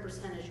goes, certain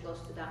percentage goes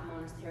to that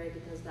monastery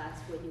because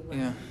that's what you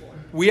went for.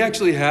 We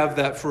actually have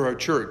that for our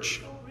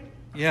church. Oh, really?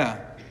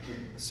 Yeah.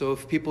 So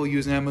if people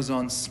use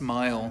Amazon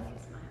Smile,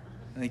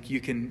 like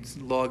you can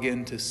log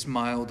into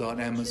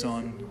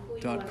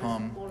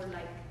smile.amazon.com.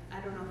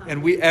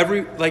 And we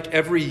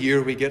every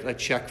year we get a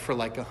check for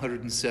like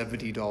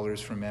 $170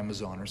 from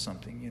Amazon or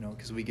something,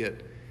 because we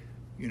get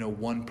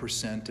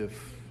 1% of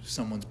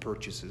someone's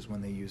purchases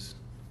when they use,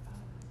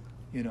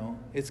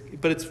 it's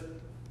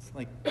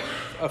like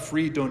a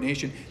free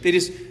donation.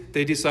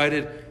 They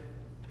decided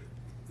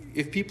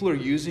if people are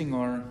using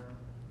our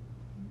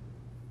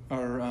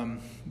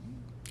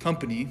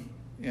company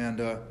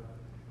and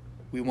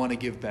we want to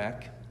give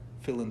back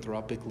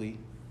philanthropically,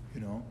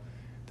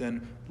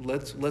 then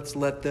let's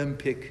let them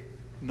pick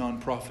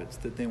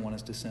nonprofits that they want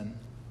us to send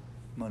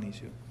money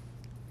to,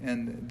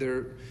 and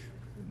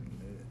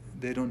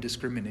they don't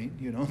discriminate.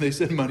 They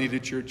send money to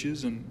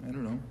churches and I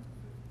don't know,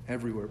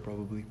 everywhere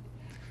probably,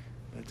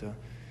 but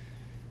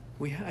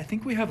I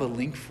think we have a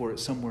link for it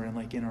somewhere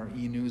in our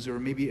e-news, or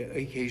maybe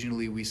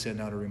occasionally we send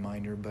out a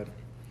reminder. But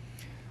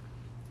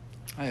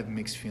I have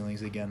mixed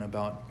feelings again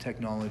about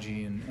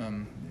technology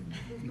and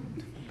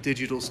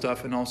digital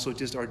stuff, and also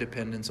just our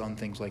dependence on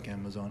things like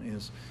Amazon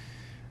is.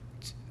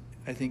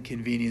 I think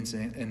convenience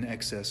and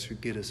excess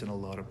get us in a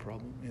lot of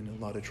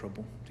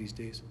trouble these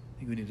days. I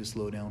think we need to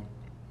slow down.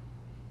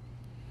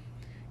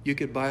 You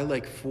could buy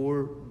like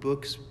 4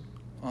 books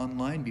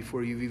online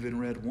before you've even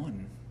read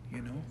one,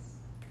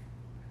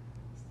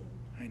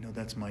 I know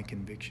that's my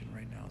conviction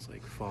right now. It's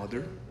like,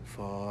 Father,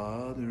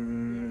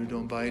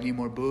 don't buy any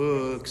more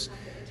books.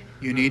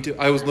 You need to.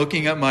 I was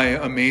looking at my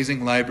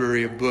amazing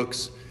library of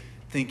books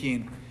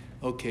thinking,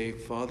 okay,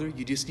 Father,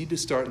 you just need to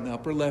start in the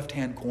upper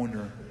left-hand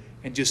corner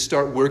and just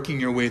start working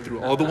your way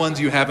through all the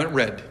ones you haven't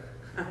read.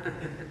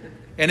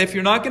 And if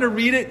you're not going to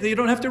read it, you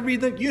don't have to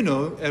read them.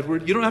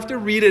 Edward, you don't have to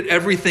read it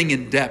everything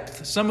in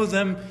depth. Some of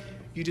them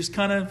you just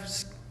kind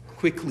of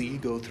quickly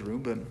go through,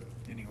 but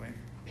anyway.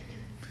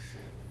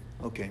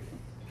 Okay.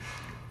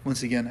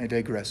 Once again, I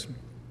digress.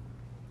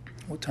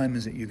 What time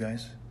is it, you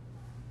guys?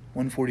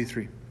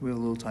 1:43. We have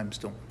a little time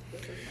still.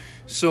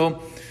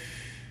 So,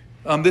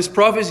 this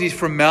prophecy is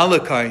from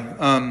Malachi.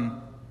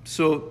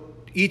 So,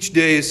 each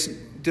day is...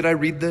 Did I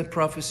read the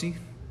prophecy?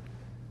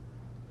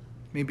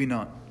 Maybe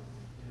not.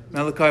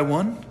 Malachi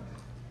 1?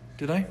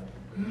 Did I?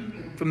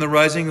 From the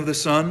rising of the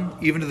sun,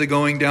 even to the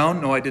going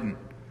down? No, I didn't.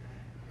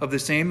 Of the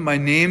same, my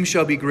name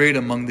shall be great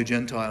among the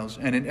Gentiles,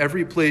 and in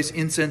every place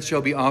incense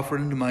shall be offered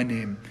unto my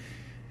name,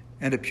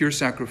 and a pure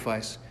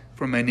sacrifice,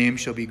 for my name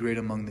shall be great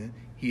among the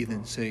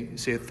heathen,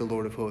 saith the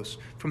Lord of hosts.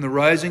 From the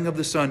rising of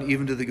the sun,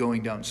 even to the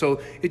going down.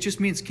 So it just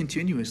means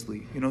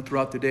continuously,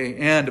 throughout the day.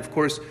 And of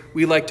course,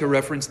 we like to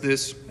reference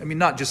this. I mean,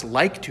 not just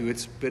like to,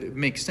 but it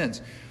makes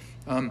sense.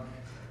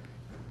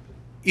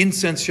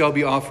 Incense shall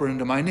be offered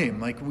unto my name.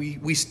 Like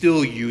we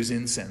still use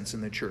incense in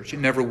the church. It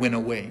never went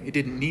away. It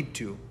didn't need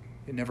to.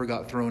 It never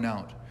got thrown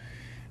out.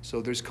 So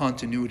there's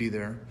continuity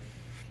there.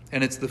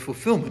 And it's the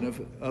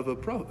fulfillment of a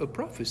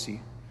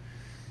prophecy.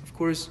 Of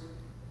course,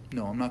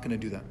 no, I'm not going to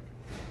do that.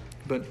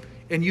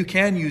 And you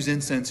can use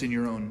incense in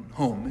your own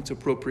home. It's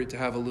appropriate to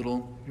have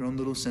your own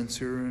little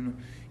censer, and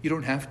you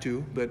don't have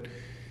to, but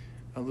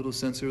a little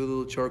censer, a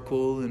little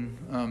charcoal, and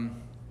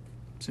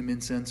some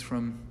incense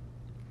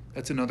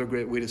that's another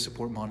great way to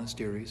support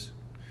monasteries.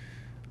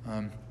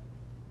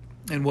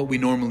 And what we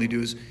normally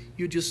do is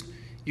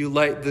you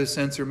light the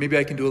censer. Maybe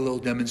I can do a little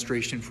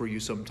demonstration for you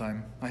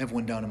sometime. I have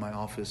one down in my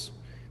office,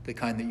 the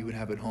kind that you would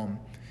have at home.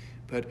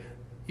 But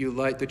you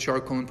light the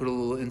charcoal and put a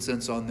little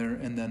incense on there,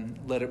 and then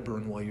let it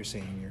burn while you're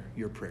saying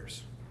your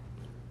prayers.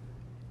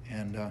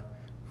 And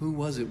who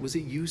was it? Was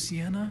it you,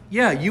 Sienna?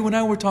 Yeah, you and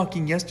I were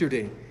talking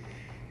yesterday.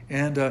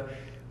 And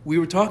we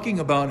were talking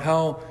about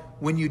how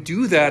when you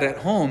do that at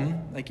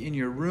home, like in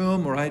your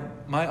room,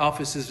 my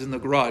office is in the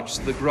garage,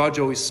 so the garage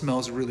always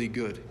smells really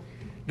good,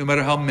 no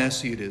matter how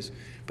messy it is.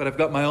 But I've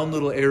got my own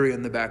little area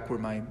in the back where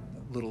my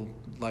little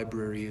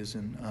library is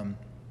in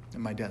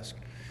my desk.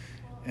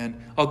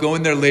 And I'll go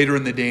in there later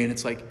in the day, and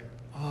it's like,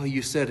 oh,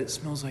 you said it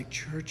smells like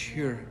church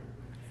here.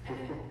 And I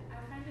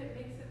find it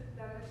makes it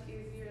that much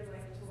easier,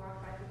 to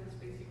walk back to the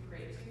space you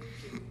pray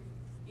to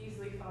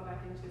easily fall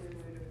back into the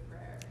mood of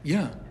prayer. Yeah.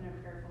 And a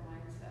prayerful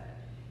mindset.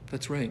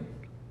 That's right.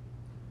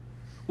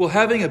 Well,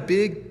 having a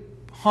big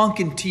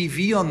honking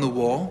TV on the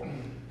wall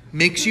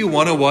makes you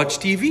want to watch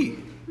TV.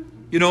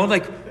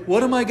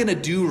 What am I going to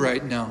do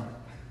right now?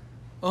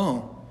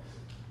 Oh,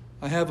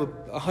 I have a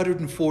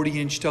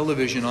 140-inch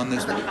television on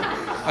this.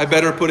 I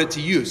better put it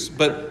to use.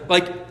 But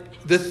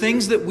the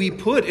things that we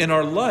put in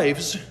our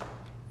lives,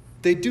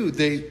 they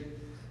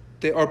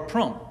are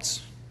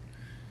prompts.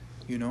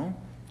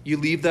 You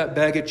leave that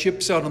bag of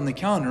chips out on the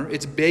counter,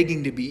 it's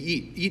begging to be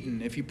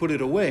eaten. If you put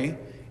it away,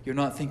 you're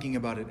not thinking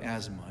about it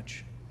as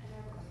much. And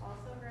I've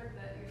also heard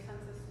that your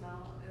sense of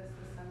smell is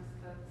the sense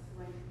that's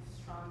linked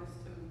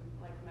strongest to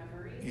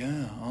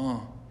Yeah.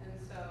 Oh.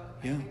 And so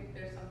Yeah. I think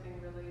there's something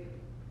really,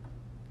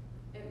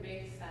 it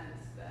makes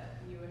sense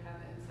that you would have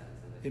incense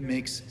in the It church.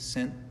 makes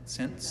sense. It makes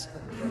sense.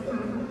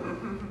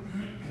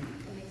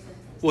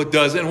 Well, it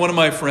does. And one of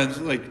my friends,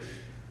 like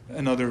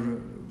another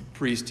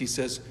priest, he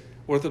says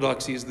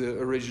Orthodoxy is the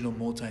original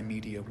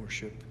multimedia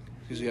worship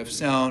because you have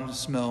sound,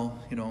 smell,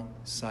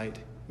 sight.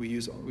 We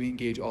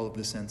engage all of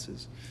the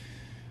senses.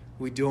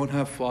 We don't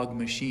have fog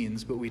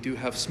machines, but we do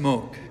have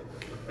smoke.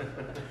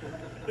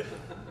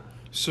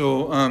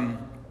 So,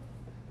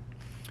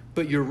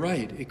 but you're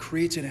right. It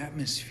creates an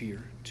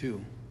atmosphere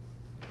too,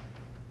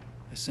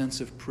 a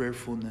sense of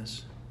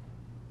prayerfulness.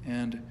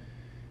 And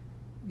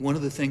one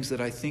of the things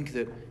that I think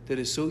that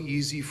is so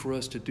easy for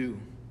us to do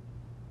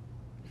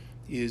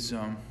is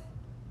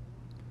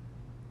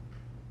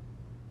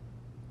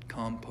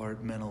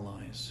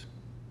compartmentalize.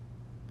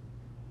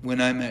 When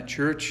I'm at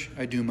church,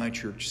 I do my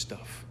church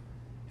stuff.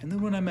 And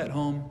then when I'm at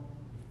home,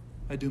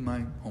 I do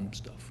my home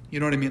stuff. You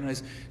know what I mean? I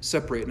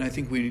separate. And I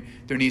think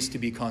there needs to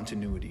be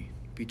continuity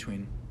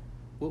between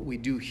what we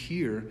do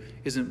here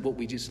isn't what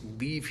we just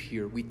leave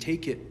here. We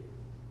take it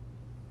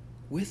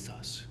with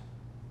us.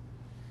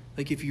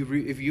 Like if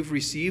you've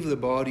received the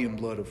body and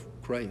blood of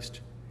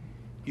Christ,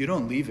 you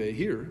don't leave it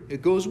here.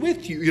 It goes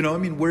with you,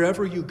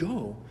 wherever you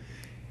go.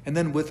 And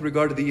then with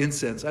regard to the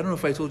incense, I don't know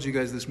if I told you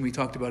guys this when we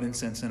talked about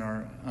incense in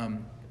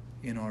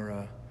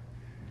our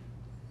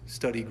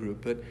study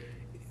group, but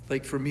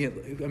like for me,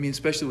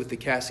 especially with the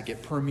cassock,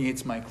 it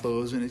permeates my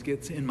clothes and it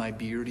gets in my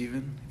beard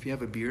even. If you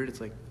have a beard,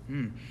 it's like,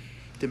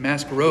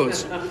 damask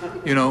rose,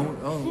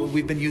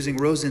 we've been using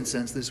rose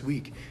incense this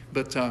week.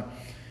 But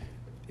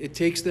it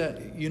takes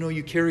that,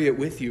 you carry it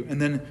with you.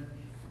 And then,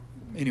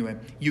 anyway,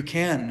 you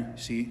can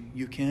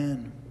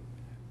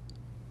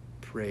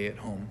pray at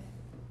home.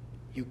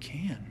 You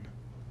can.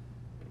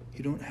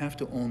 You don't have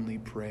to only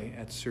pray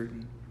at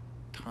certain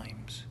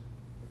times.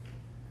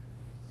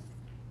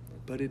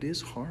 But it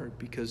is hard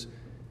because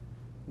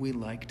we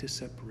like to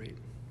separate.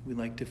 We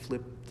like to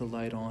flip the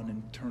light on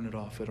and turn it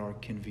off at our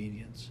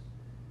convenience.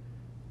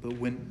 But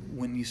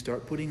when you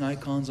start putting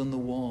icons on the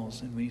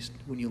walls and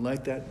when you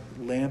light that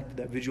lamp,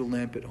 that vigil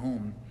lamp at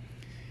home,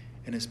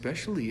 and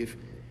especially if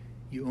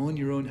you own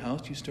your own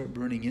house, you start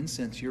burning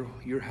incense,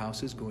 your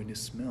house is going to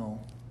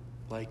smell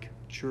like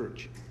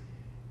church.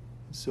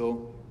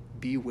 So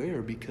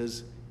beware,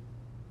 because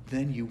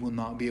then you will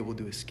not be able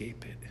to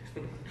escape it,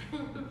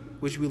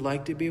 which we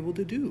like to be able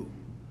to do.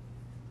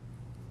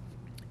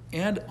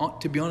 And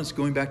to be honest,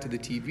 going back to the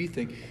TV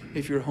thing,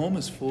 if your home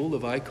is full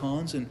of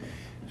icons and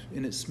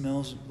it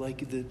smells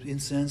like the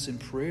incense and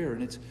prayer,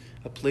 and it's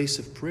a place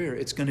of prayer,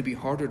 it's going to be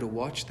harder to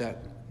watch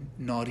that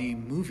naughty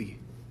movie.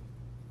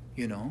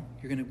 You're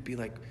going to be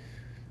like,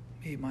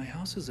 hey, my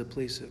house is a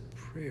place of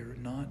prayer,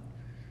 not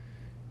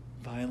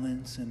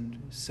violence and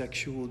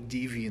sexual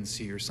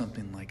deviancy or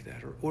something like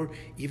that. Or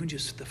even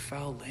just the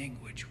foul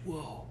language.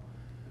 Whoa.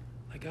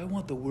 Like, I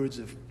want the words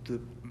of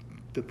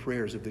the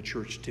prayers of the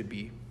church to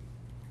be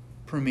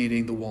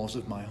permeating the walls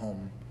of my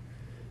home.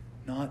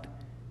 Not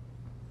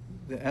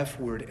the F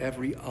word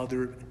every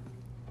other.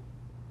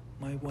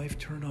 My wife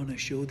turned on a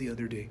show the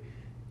other day.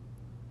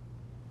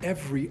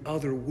 Every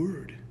other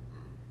word.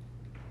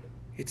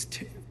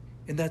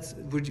 And that's,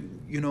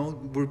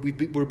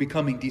 we're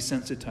becoming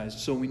desensitized,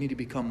 so we need to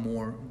become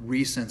more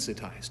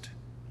resensitized.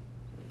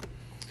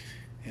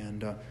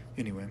 And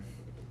anyway,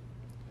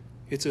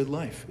 it's a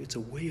life. It's a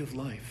way of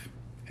life.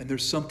 And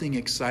there's something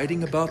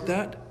exciting about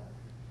that,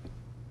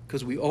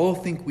 because we all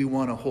think we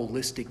want a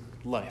holistic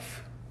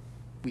life.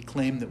 We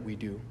claim that we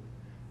do.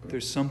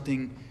 There's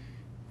something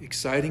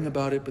exciting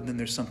about it, but then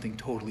there's something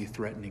totally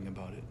threatening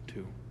about it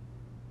too.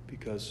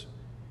 Because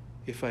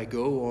if I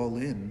go all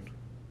in,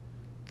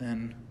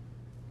 then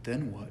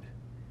what?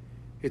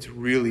 It's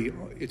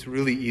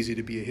really easy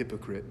to be a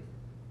hypocrite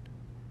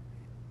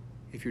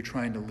if you're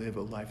trying to live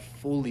a life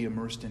fully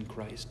immersed in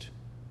Christ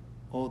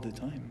all the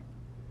time.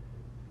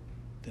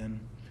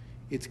 Then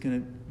it's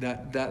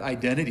that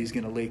identity is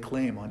gonna lay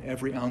claim on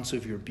every ounce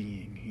of your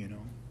being,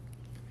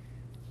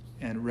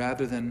 And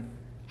rather than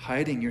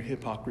hiding your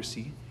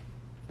hypocrisy,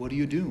 what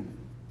do?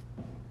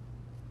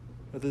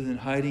 Rather than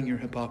hiding your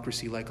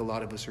hypocrisy like a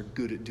lot of us are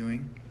good at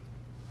doing,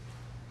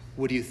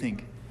 what do you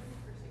think?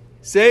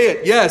 Say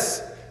it,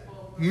 yes.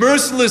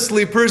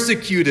 Mercilessly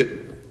persecute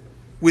it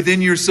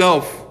within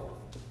yourself.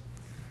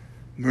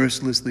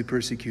 Mercilessly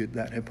persecute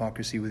that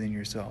hypocrisy within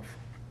yourself.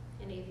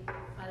 And if,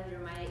 Father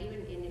Jeremiah,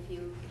 even if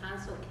you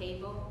cancel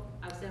cable,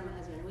 I was telling my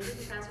husband, we need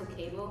to cancel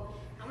cable.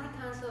 I'm going to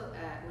cancel,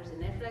 where's the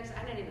Netflix?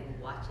 I don't even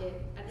watch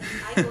it.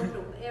 I go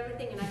through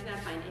everything and I cannot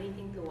find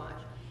anything to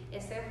watch.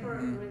 Except for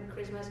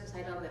Christmas, because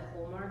I love the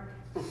Hallmark.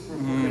 Christmas.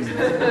 And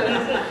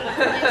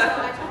so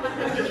I told my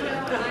husband,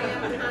 I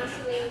am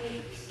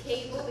canceling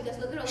cable because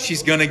look at all the She's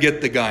books. going to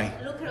get the guy.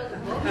 Look at all the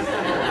books. Look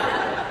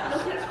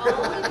at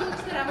all the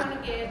books that I'm going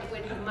to get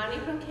with money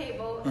from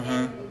cable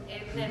and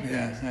Netflix.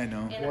 Yeah, I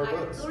know.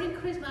 And during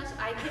Christmas,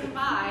 I can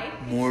buy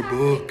More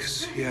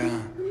books,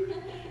 yeah.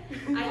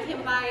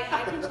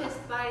 I can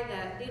just buy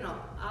the,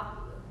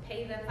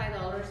 pay the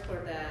 $5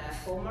 for the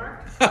homework,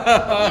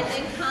 and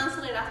then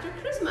cancel it after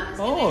Christmas.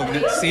 Oh, and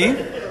then see?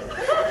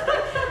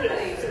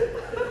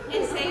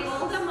 and save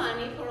all the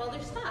money for all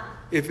their stuff.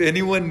 If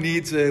anyone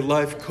needs a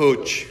life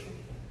coach,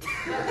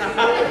 My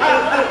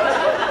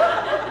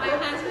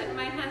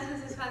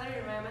husband says, Father,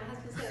 my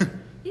husband says,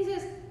 he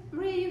says,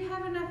 Maria, you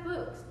have enough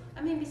books.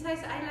 I mean,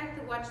 besides, I like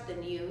to watch the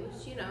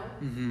news, you know.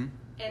 mm-hmm.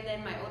 And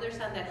then my other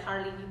son that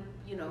hardly,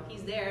 you know,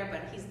 he's there,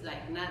 but he's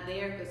like not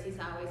there because he's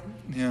always,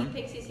 Yeah. he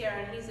picks his hair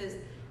and he says,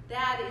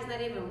 Dad, it's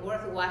not even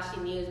worth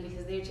watching news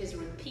because they're just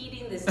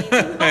repeating the same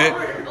thing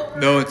over and over.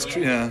 No, it's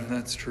true. Yeah,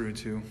 that's true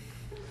too.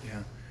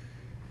 Yeah.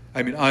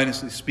 I mean,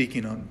 honestly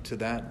speaking on to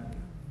that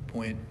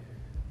point,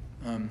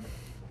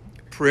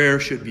 prayer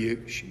should be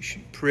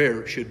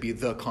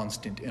the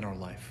constant in our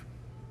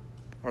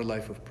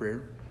life of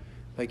prayer.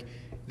 Like,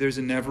 there's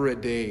never a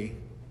day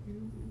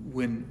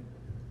when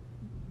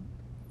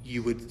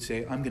you would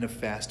say, I'm going to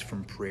fast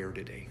from prayer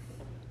today.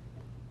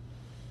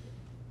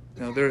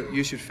 Now,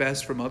 you should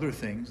fast from other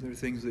things. There are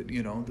things that,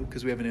 you know,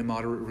 because we have an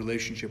immoderate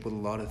relationship with a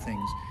lot of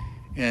things.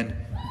 And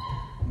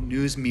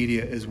news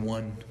media is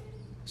one.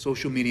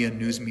 Social media and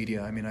news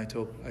media. I mean,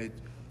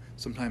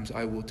 sometimes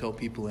I will tell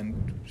people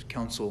in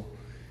counsel,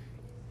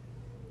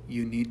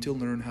 you need to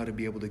learn how to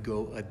be able to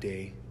go a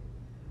day,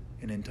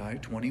 an entire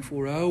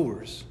 24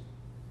 hours,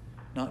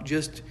 not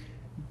just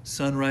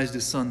sunrise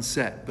to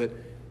sunset, but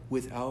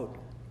without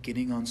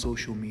getting on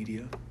social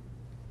media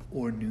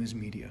or news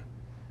media.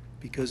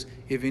 Because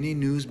if any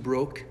news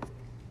broke,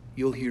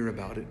 you'll hear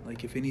about it.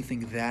 Like if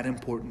anything that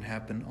important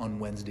happened on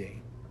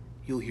Wednesday,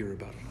 you'll hear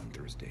about it on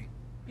Thursday.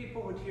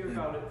 People would hear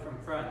about it from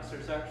friends.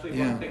 There's actually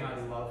Yeah. one thing I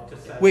love to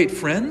send. Wait,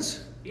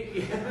 friends? Yeah.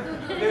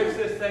 There's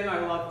this thing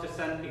I love to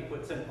send people.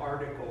 It's an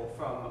article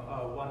from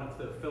one of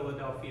the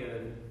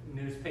Philadelphia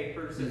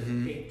newspapers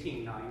in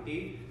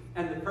 1890.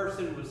 And the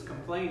person was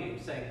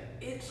complaining, saying,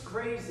 it's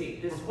crazy.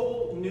 This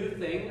whole new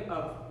thing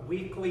of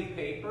weekly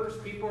papers,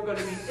 people are going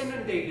to be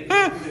inundated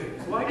with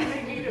news. Why do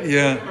they need a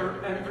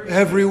paper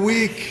every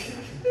week?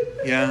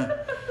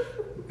 Yeah.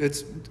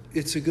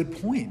 It's a good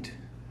point.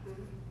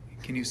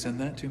 Can you send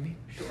that to me?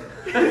 Sure.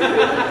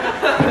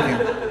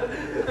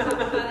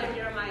 Father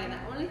Jeremiah, the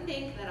only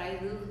thing that I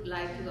would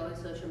like to go on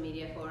social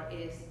media for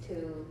is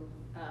to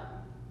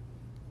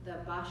the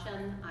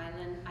Bashan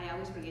Island. I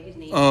always forget his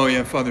name. Oh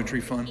yeah, Father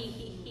Trifon.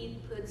 He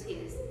puts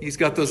his. He's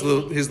got his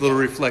little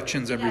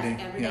reflections every day.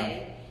 Every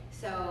day.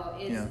 So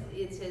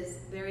it's just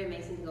very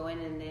amazing to go in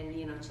and then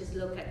just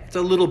look at. It's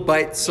a little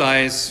bite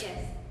size.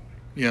 Yes.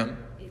 Yeah.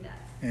 It does.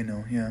 I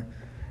know. Yeah.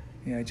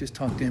 Yeah. I just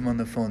talked to him on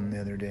the phone the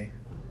other day.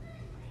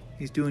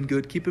 He's doing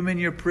good. Keep him in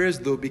your prayers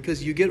though,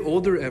 because you get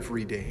older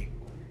every day,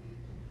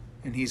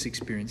 and he's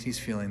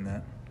feeling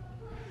that.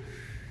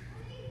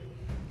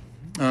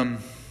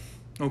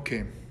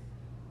 Okay.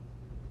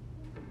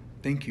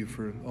 Thank you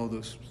for all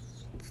those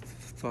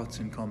thoughts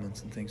and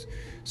comments and things.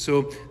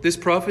 So this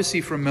prophecy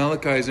from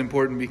Malachi is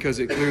important because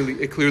it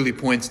clearly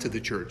points to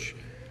the church.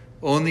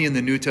 Only in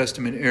the New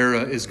Testament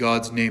era is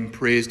God's name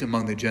praised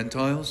among the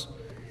Gentiles,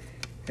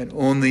 and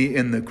only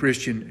in the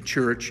Christian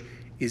church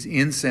is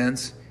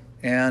incense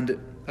and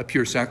a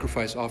pure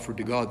sacrifice offered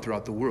to God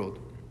throughout the world.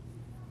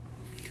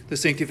 The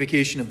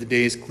sanctification of the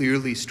day is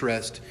clearly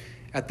stressed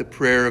at the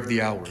prayer of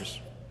the hours,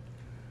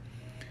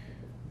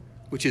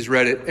 which is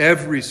read at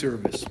every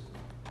service,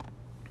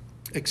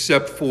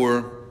 except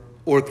for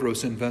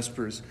Orthros and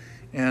Vespers.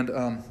 And,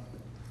 I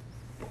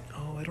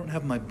don't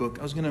have my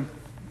book.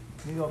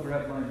 Maybe I'll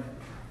grab mine.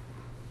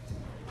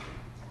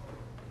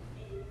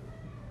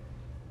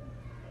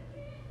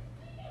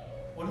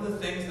 One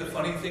of the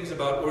funny things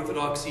about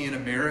Orthodoxy in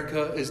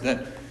America is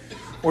that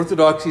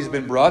Orthodoxy has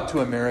been brought to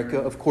America,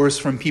 of course,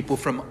 from people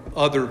from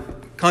other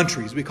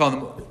countries. We call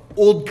them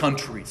old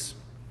countries,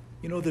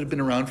 that have been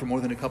around for more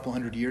than a couple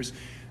hundred years.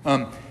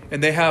 And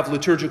they have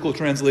liturgical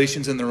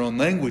translations in their own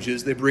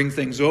languages. They bring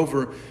things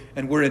over,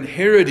 and we're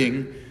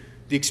inheriting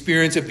the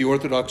experience of the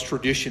Orthodox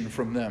tradition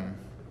from them.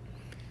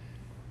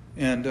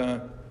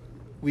 And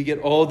we get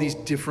all these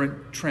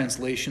different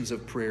translations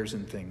of prayers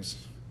and things.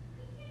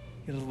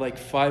 Like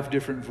 5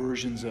 different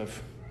versions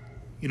of,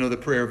 the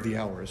prayer of the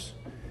hours.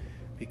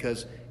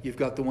 Because you've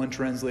got the one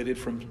translated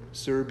from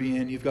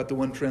Serbian, you've got the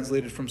one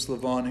translated from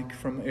Slavonic,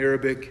 from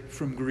Arabic,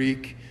 from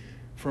Greek,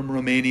 from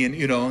Romanian,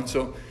 and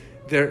so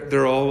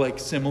they're all like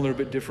similar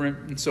but different.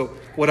 And so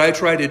what I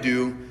try to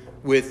do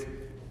with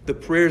the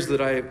prayers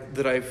that I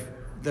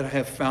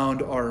have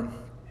found are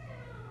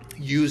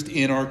used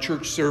in our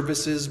church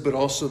services, but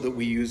also that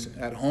we use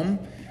at home,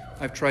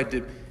 I've tried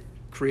to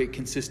create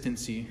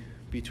consistency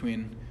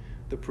between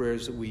the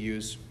prayers that we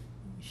use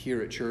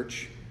here at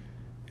church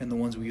and the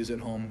ones we use at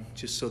home,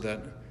 just so that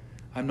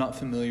I'm not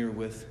familiar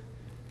with,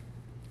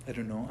 I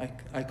don't know,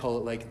 I call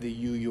it like the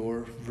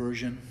your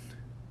version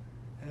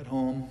at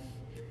home.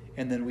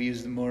 And then we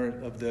use the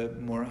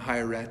more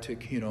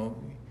hieratic,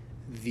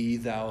 thee,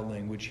 thou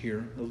language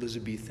here,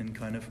 Elizabethan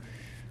kind of.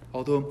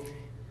 Although,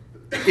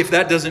 if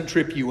that doesn't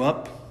trip you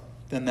up,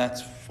 then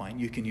that's fine.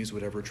 You can use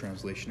whatever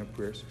translation of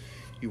prayers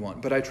you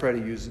want. But I try to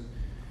use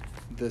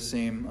the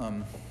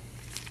same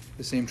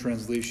the same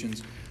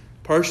translations.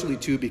 Partially,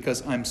 too,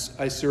 because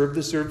I serve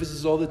the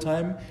services all the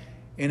time,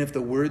 and if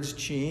the words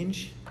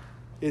change,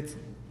 it's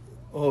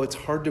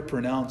hard to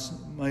pronounce.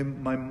 My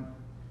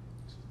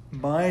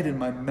mind and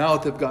my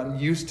mouth have gotten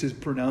used to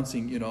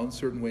pronouncing,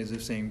 certain ways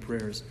of saying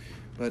prayers.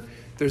 But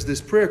there's this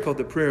prayer called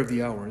the Prayer of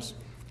the Hours,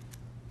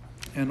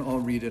 and I'll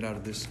read it out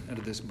of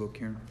this book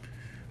here,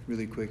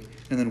 really quick,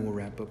 and then we'll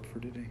wrap up for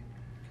today.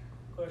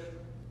 Question,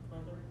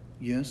 Father?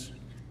 Yes?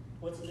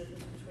 What's the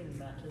difference between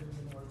Matins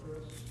and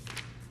Orthoros?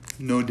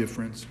 No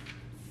difference.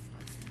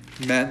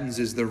 Matins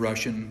is the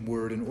Russian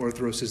word, and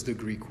Orthoros is the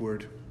Greek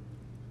word.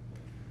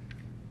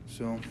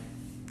 So,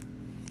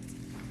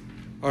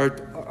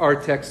 our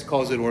text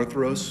calls it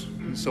Orthoros,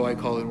 and so I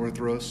call it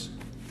Orthoros.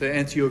 The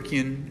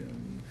Antiochian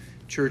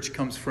church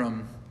comes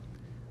from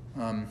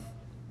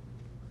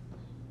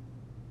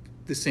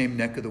the same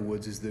neck of the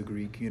woods as the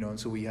Greek, and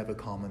so we have a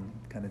common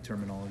kind of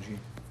terminology.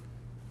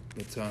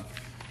 But so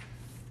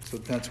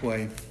that's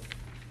why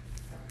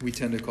we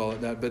tend to call it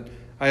that. But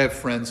I have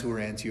friends who are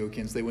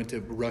Antiochians. They went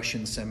to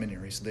Russian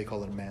seminary, so they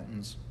call it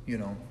Matins.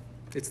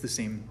 It's the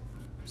same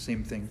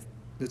thing.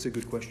 That's a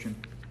good question.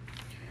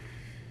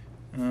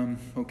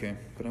 Okay,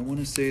 but I want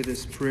to say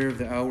this prayer of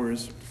the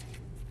hours.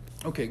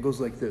 Okay, it goes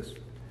like this.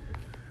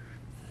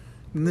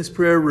 In this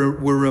prayer,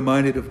 we're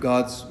reminded of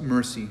God's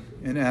mercy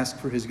and ask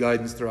for his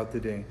guidance throughout the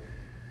day.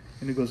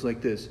 And it goes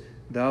like this.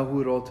 Thou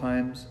who at all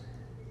times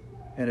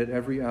and at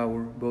every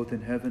hour, both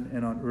in heaven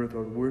and on earth,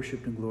 art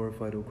worshipped and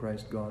glorified, O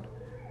Christ God,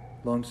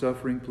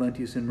 long-suffering,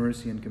 plenteous in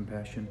mercy and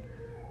compassion,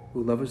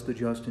 who lovest the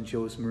just and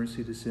showest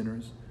mercy to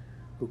sinners,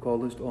 who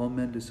callest all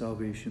men to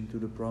salvation through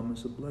the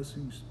promise of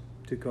blessings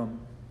to come.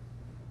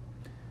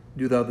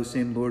 Do thou the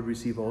same, Lord,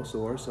 receive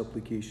also our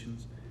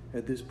supplications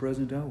at this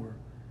present hour,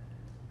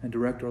 and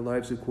direct our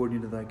lives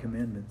according to thy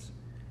commandments.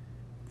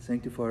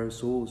 Sanctify our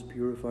souls,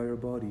 purify our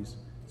bodies,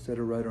 set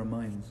aright our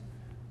minds,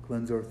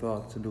 cleanse our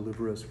thoughts, and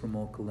deliver us from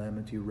all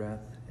calamity,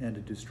 wrath,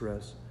 and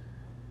distress.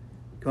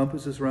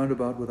 Compass us round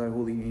about with thy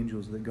holy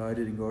angels, that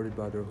guided and guarded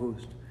by their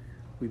host,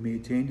 we may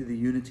attain to the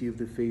unity of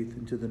the faith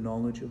and to the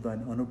knowledge of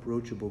thine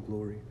unapproachable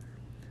glory.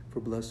 For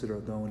blessed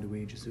art thou unto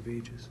ages of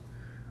ages.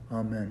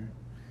 Amen.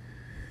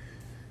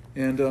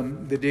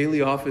 And the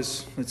daily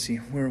office, let's see,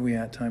 where are we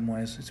at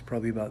time-wise? It's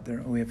probably about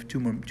there. Oh, we have 2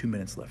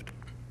 minutes left.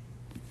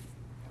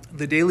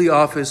 The daily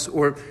office,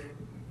 or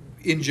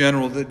in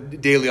general, the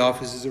daily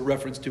office is a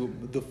reference to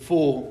the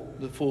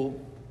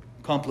full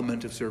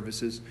complement of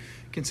services,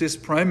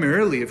 consists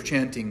primarily of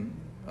chanting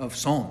of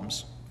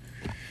psalms.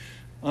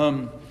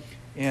 And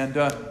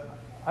I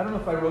don't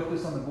know if I wrote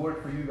this on the board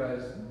for you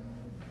guys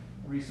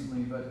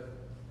recently, but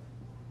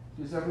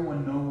does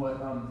everyone know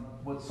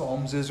what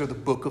Psalms is, or the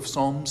book of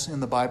Psalms in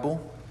the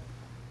Bible?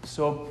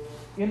 So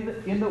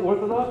in the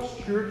Orthodox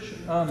Church,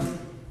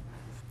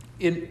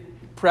 in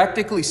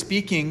practically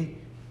speaking,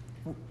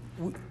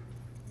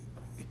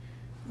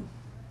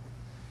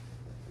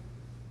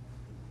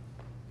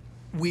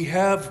 we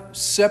have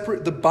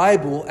separate, the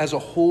Bible as a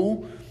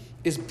whole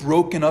is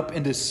broken up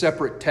into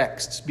separate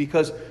texts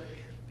because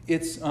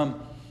it's not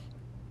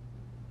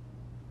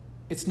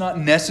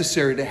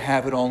necessary to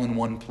have it all in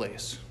one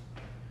place.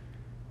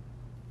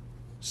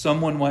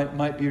 Someone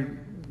might be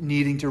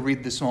needing to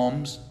read the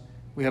Psalms.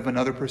 We have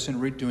another person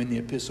doing the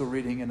epistle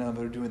reading,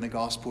 another doing the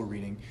gospel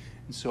reading.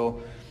 And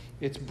so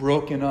it's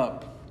broken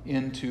up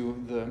into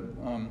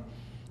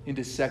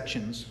into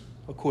sections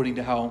according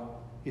to how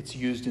it's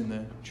used in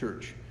the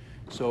church.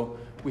 So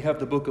we have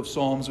the book of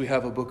Psalms, we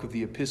have a book of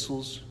the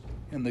epistles,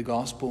 and the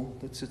gospel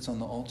that sits on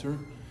the altar.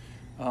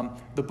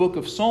 The book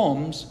of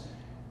Psalms,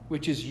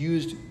 which is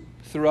used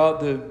throughout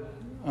the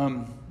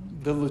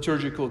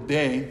liturgical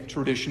day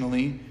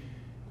traditionally,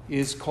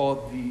 is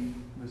called the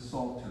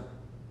Psalter,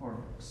 or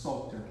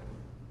Psalter.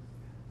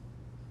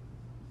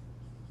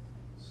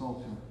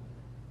 Psalter.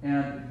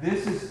 And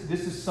this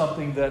is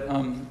something that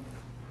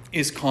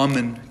is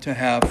common to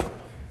have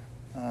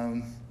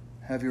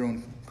your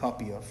own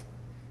copy of.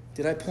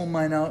 Did I pull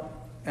mine out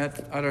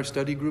at our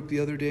study group the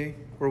other day,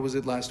 or was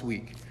it last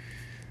week?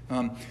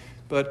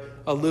 But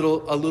a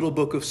little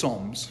book of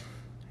Psalms.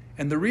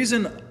 And the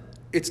reason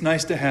it's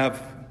nice to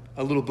have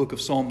a little book of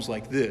Psalms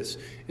like this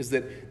is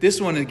that this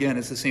one, again,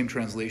 is the same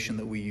translation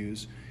that we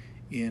use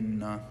in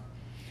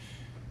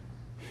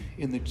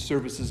the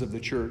services of the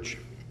church.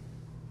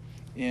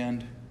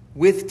 And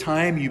with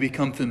time, you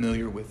become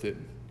familiar with it.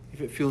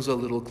 If it feels a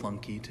little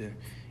clunky to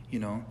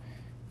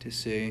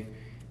say,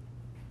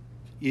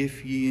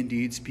 if ye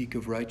indeed speak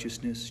of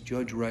righteousness,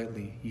 judge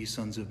rightly, ye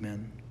sons of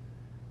men.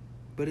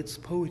 But it's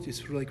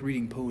like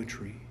reading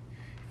poetry.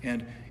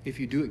 And if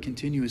you do it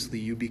continuously,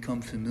 you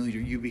become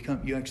familiar. You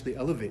actually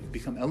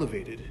become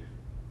elevated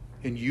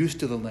and used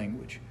to the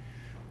language,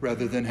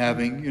 rather than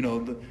having,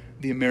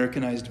 the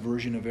Americanized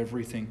version of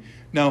everything.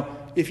 Now,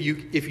 if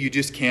you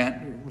just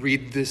can't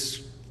read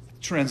this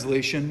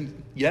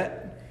translation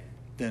yet,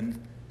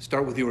 then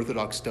start with the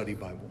Orthodox Study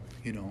Bible,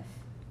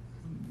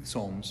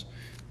 Psalms.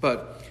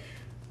 But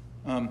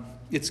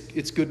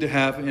it's good to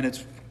have, and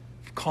it's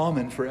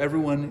common for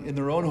everyone in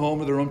their own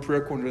home or their own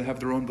prayer corner to have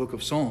their own book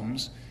of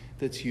Psalms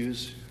that's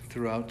used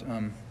throughout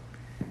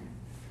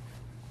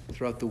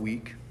the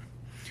week.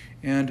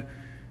 And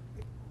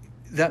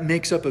that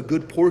makes up a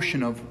good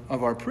portion of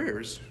our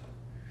prayers.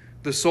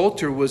 The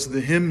Psalter was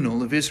the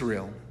hymnal of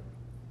Israel,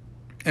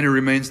 and it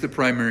remains the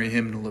primary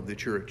hymnal of the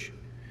church.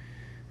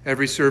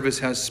 Every service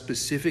has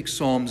specific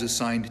psalms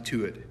assigned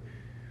to it.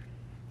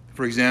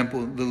 For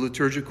example, the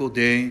liturgical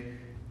day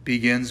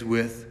begins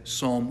with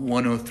Psalm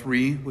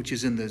 103, which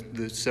is in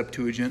the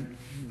Septuagint,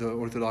 the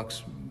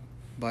Orthodox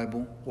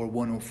Bible, or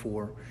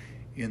 104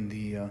 in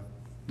the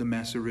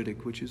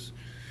Masoretic, which is,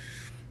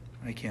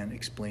 I can't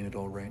explain it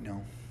all right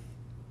now,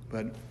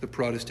 but the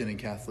Protestant and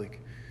Catholic.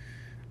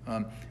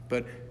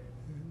 But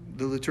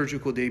the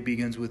liturgical day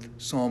begins with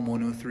Psalm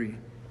 103.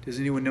 Does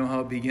anyone know how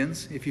it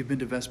begins, if you've been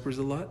to Vespers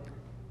a lot?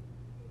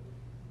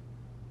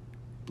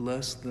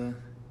 Bless the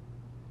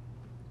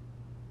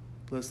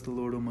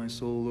Lord, O my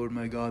soul, Lord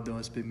my God, thou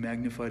hast been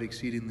magnified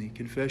exceedingly.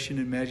 Confession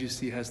and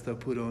majesty hast thou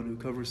put on, who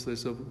covers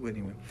thyself.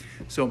 Anyway,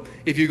 so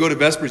if you go to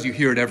Vespers, you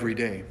hear it every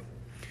day.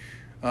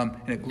 And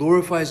it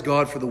glorifies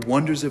God for the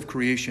wonders of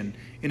creation.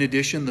 In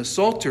addition, the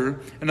Psalter,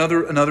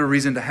 another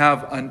reason to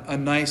have a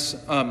nice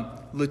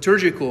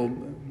liturgical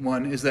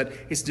one is that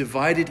it's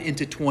divided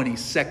into 20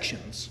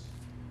 sections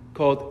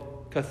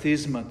called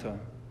kathismata.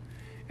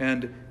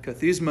 And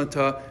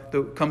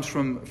kathismata comes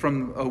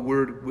from a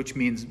word which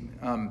means,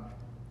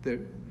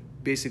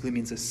 that basically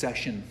means a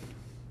session,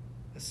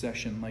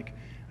 like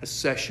a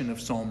session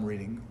of psalm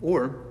reading.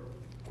 Or,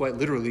 quite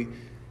literally,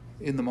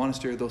 in the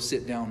monastery, they'll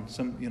sit down.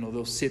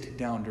 They'll sit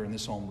down during the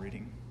psalm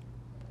reading.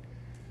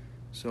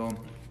 So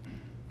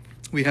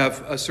we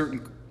have a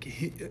certain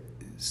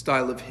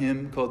style of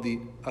hymn called the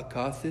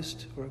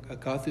akathist or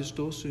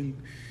akathistos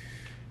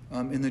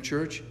in the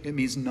church. It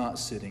means not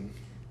sitting.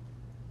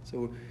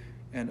 So,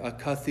 and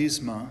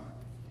akathisma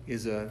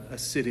is a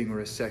sitting or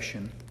a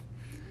session.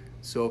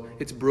 So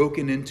it's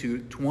broken into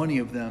 20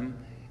 of them,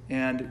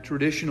 and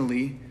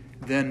traditionally,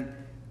 then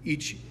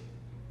each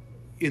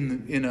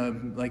in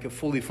a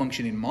fully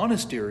functioning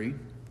monastery,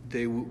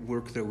 they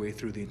work their way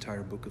through the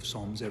entire book of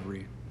Psalms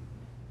every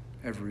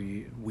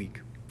week.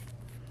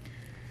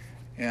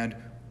 And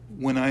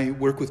when I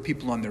work with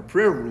people on their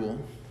prayer rule,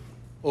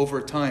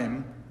 over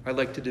time, I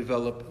like to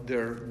develop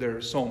their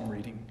psalm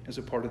reading as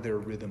a part of their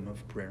rhythm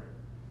of prayer.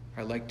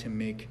 I like to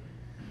make.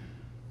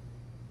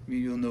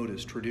 You'll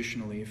notice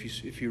traditionally,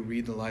 if you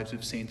read the lives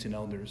of saints and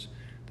elders,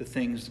 the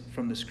things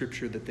from the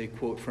scripture that they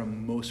quote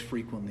from most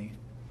frequently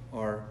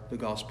are the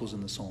Gospels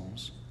and the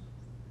Psalms.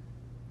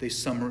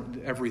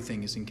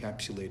 Everything is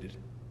encapsulated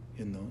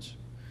in those.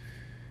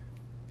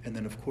 And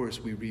then, of course,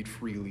 we read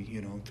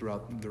freely,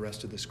 throughout the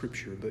rest of the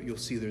scripture, but you'll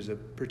see there's a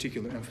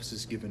particular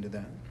emphasis given to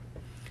that.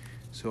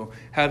 So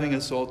having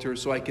a psalter,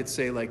 so I could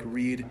say,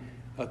 read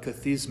a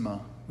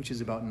kathisma, which is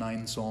about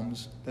 9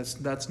 psalms.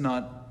 That's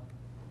not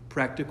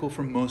practical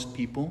for most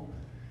people.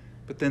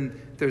 But then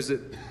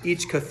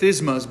each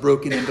kathisma is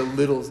broken into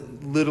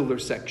littler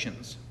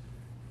sections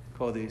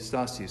called the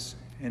stasis.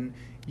 And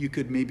you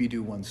could maybe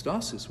do one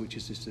stasis, which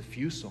is just a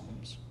few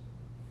psalms.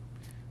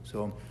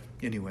 So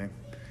anyway.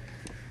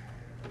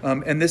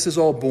 And this is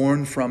all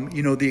born from,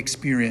 the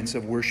experience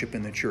of worship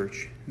in the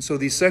church. And so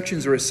these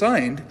sections are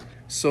assigned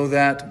so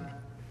that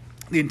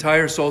the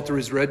entire Psalter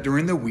is read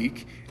during the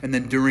week, and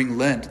then during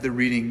Lent, the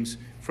readings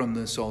from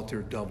the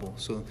Psalter double.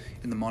 So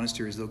in the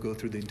monasteries, they'll go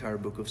through the entire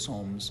book of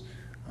Psalms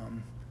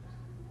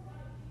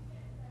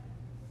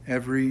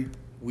every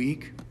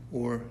week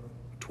or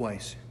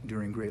twice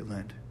during Great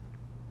Lent.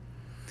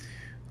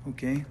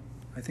 Okay,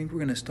 I think we're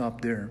going to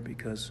stop there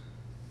because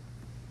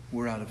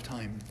we're out of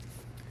time.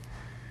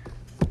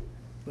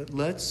 But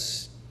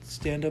let's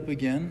stand up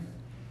again,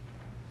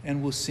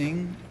 and we'll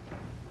sing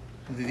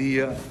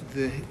the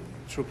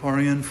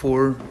Troparion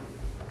for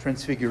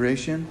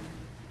Transfiguration,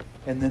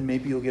 and then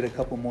maybe you'll get a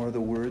couple more of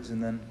the words.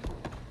 And then,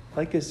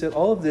 like I said,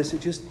 all of this,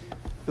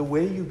 the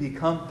way you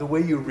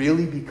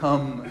really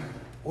become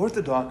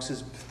Orthodox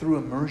is through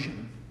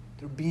immersion,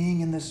 through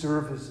being in the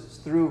services,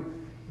 through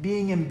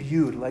being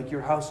imbued, like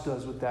your house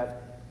does with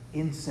that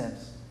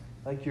incense,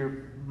 like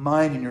your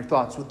mind and your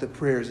thoughts with the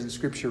prayers and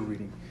scripture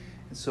reading.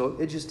 And so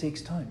it just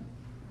takes time.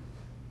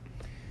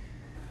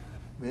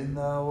 When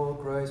thou, O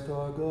Christ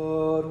our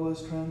God,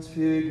 was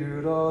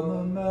transfigured on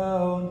the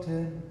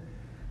mountain,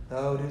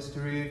 thou didst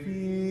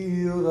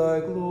reveal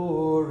thy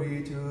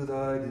glory to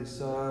thy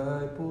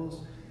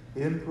disciples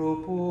in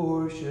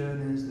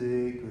proportion as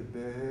they could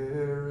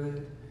bear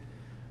it.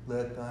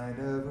 Let thine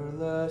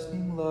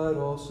everlasting light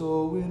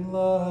also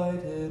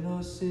enlighten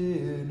us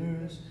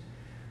sinners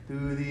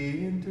through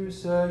the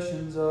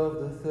intercessions of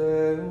the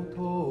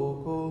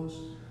Theotokos.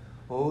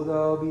 O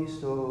thou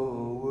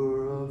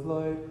bestower of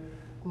light,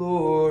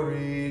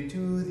 glory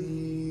to thee.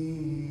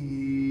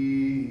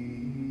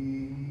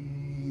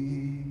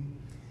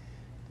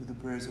 Through the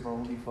prayers of our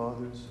holy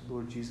fathers,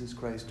 Lord Jesus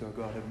Christ, our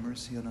God, have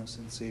mercy on us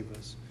and save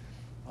us.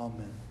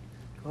 Amen.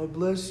 God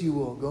bless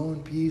you all. Go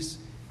in peace.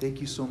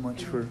 Thank you so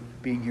much for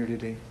being here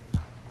today.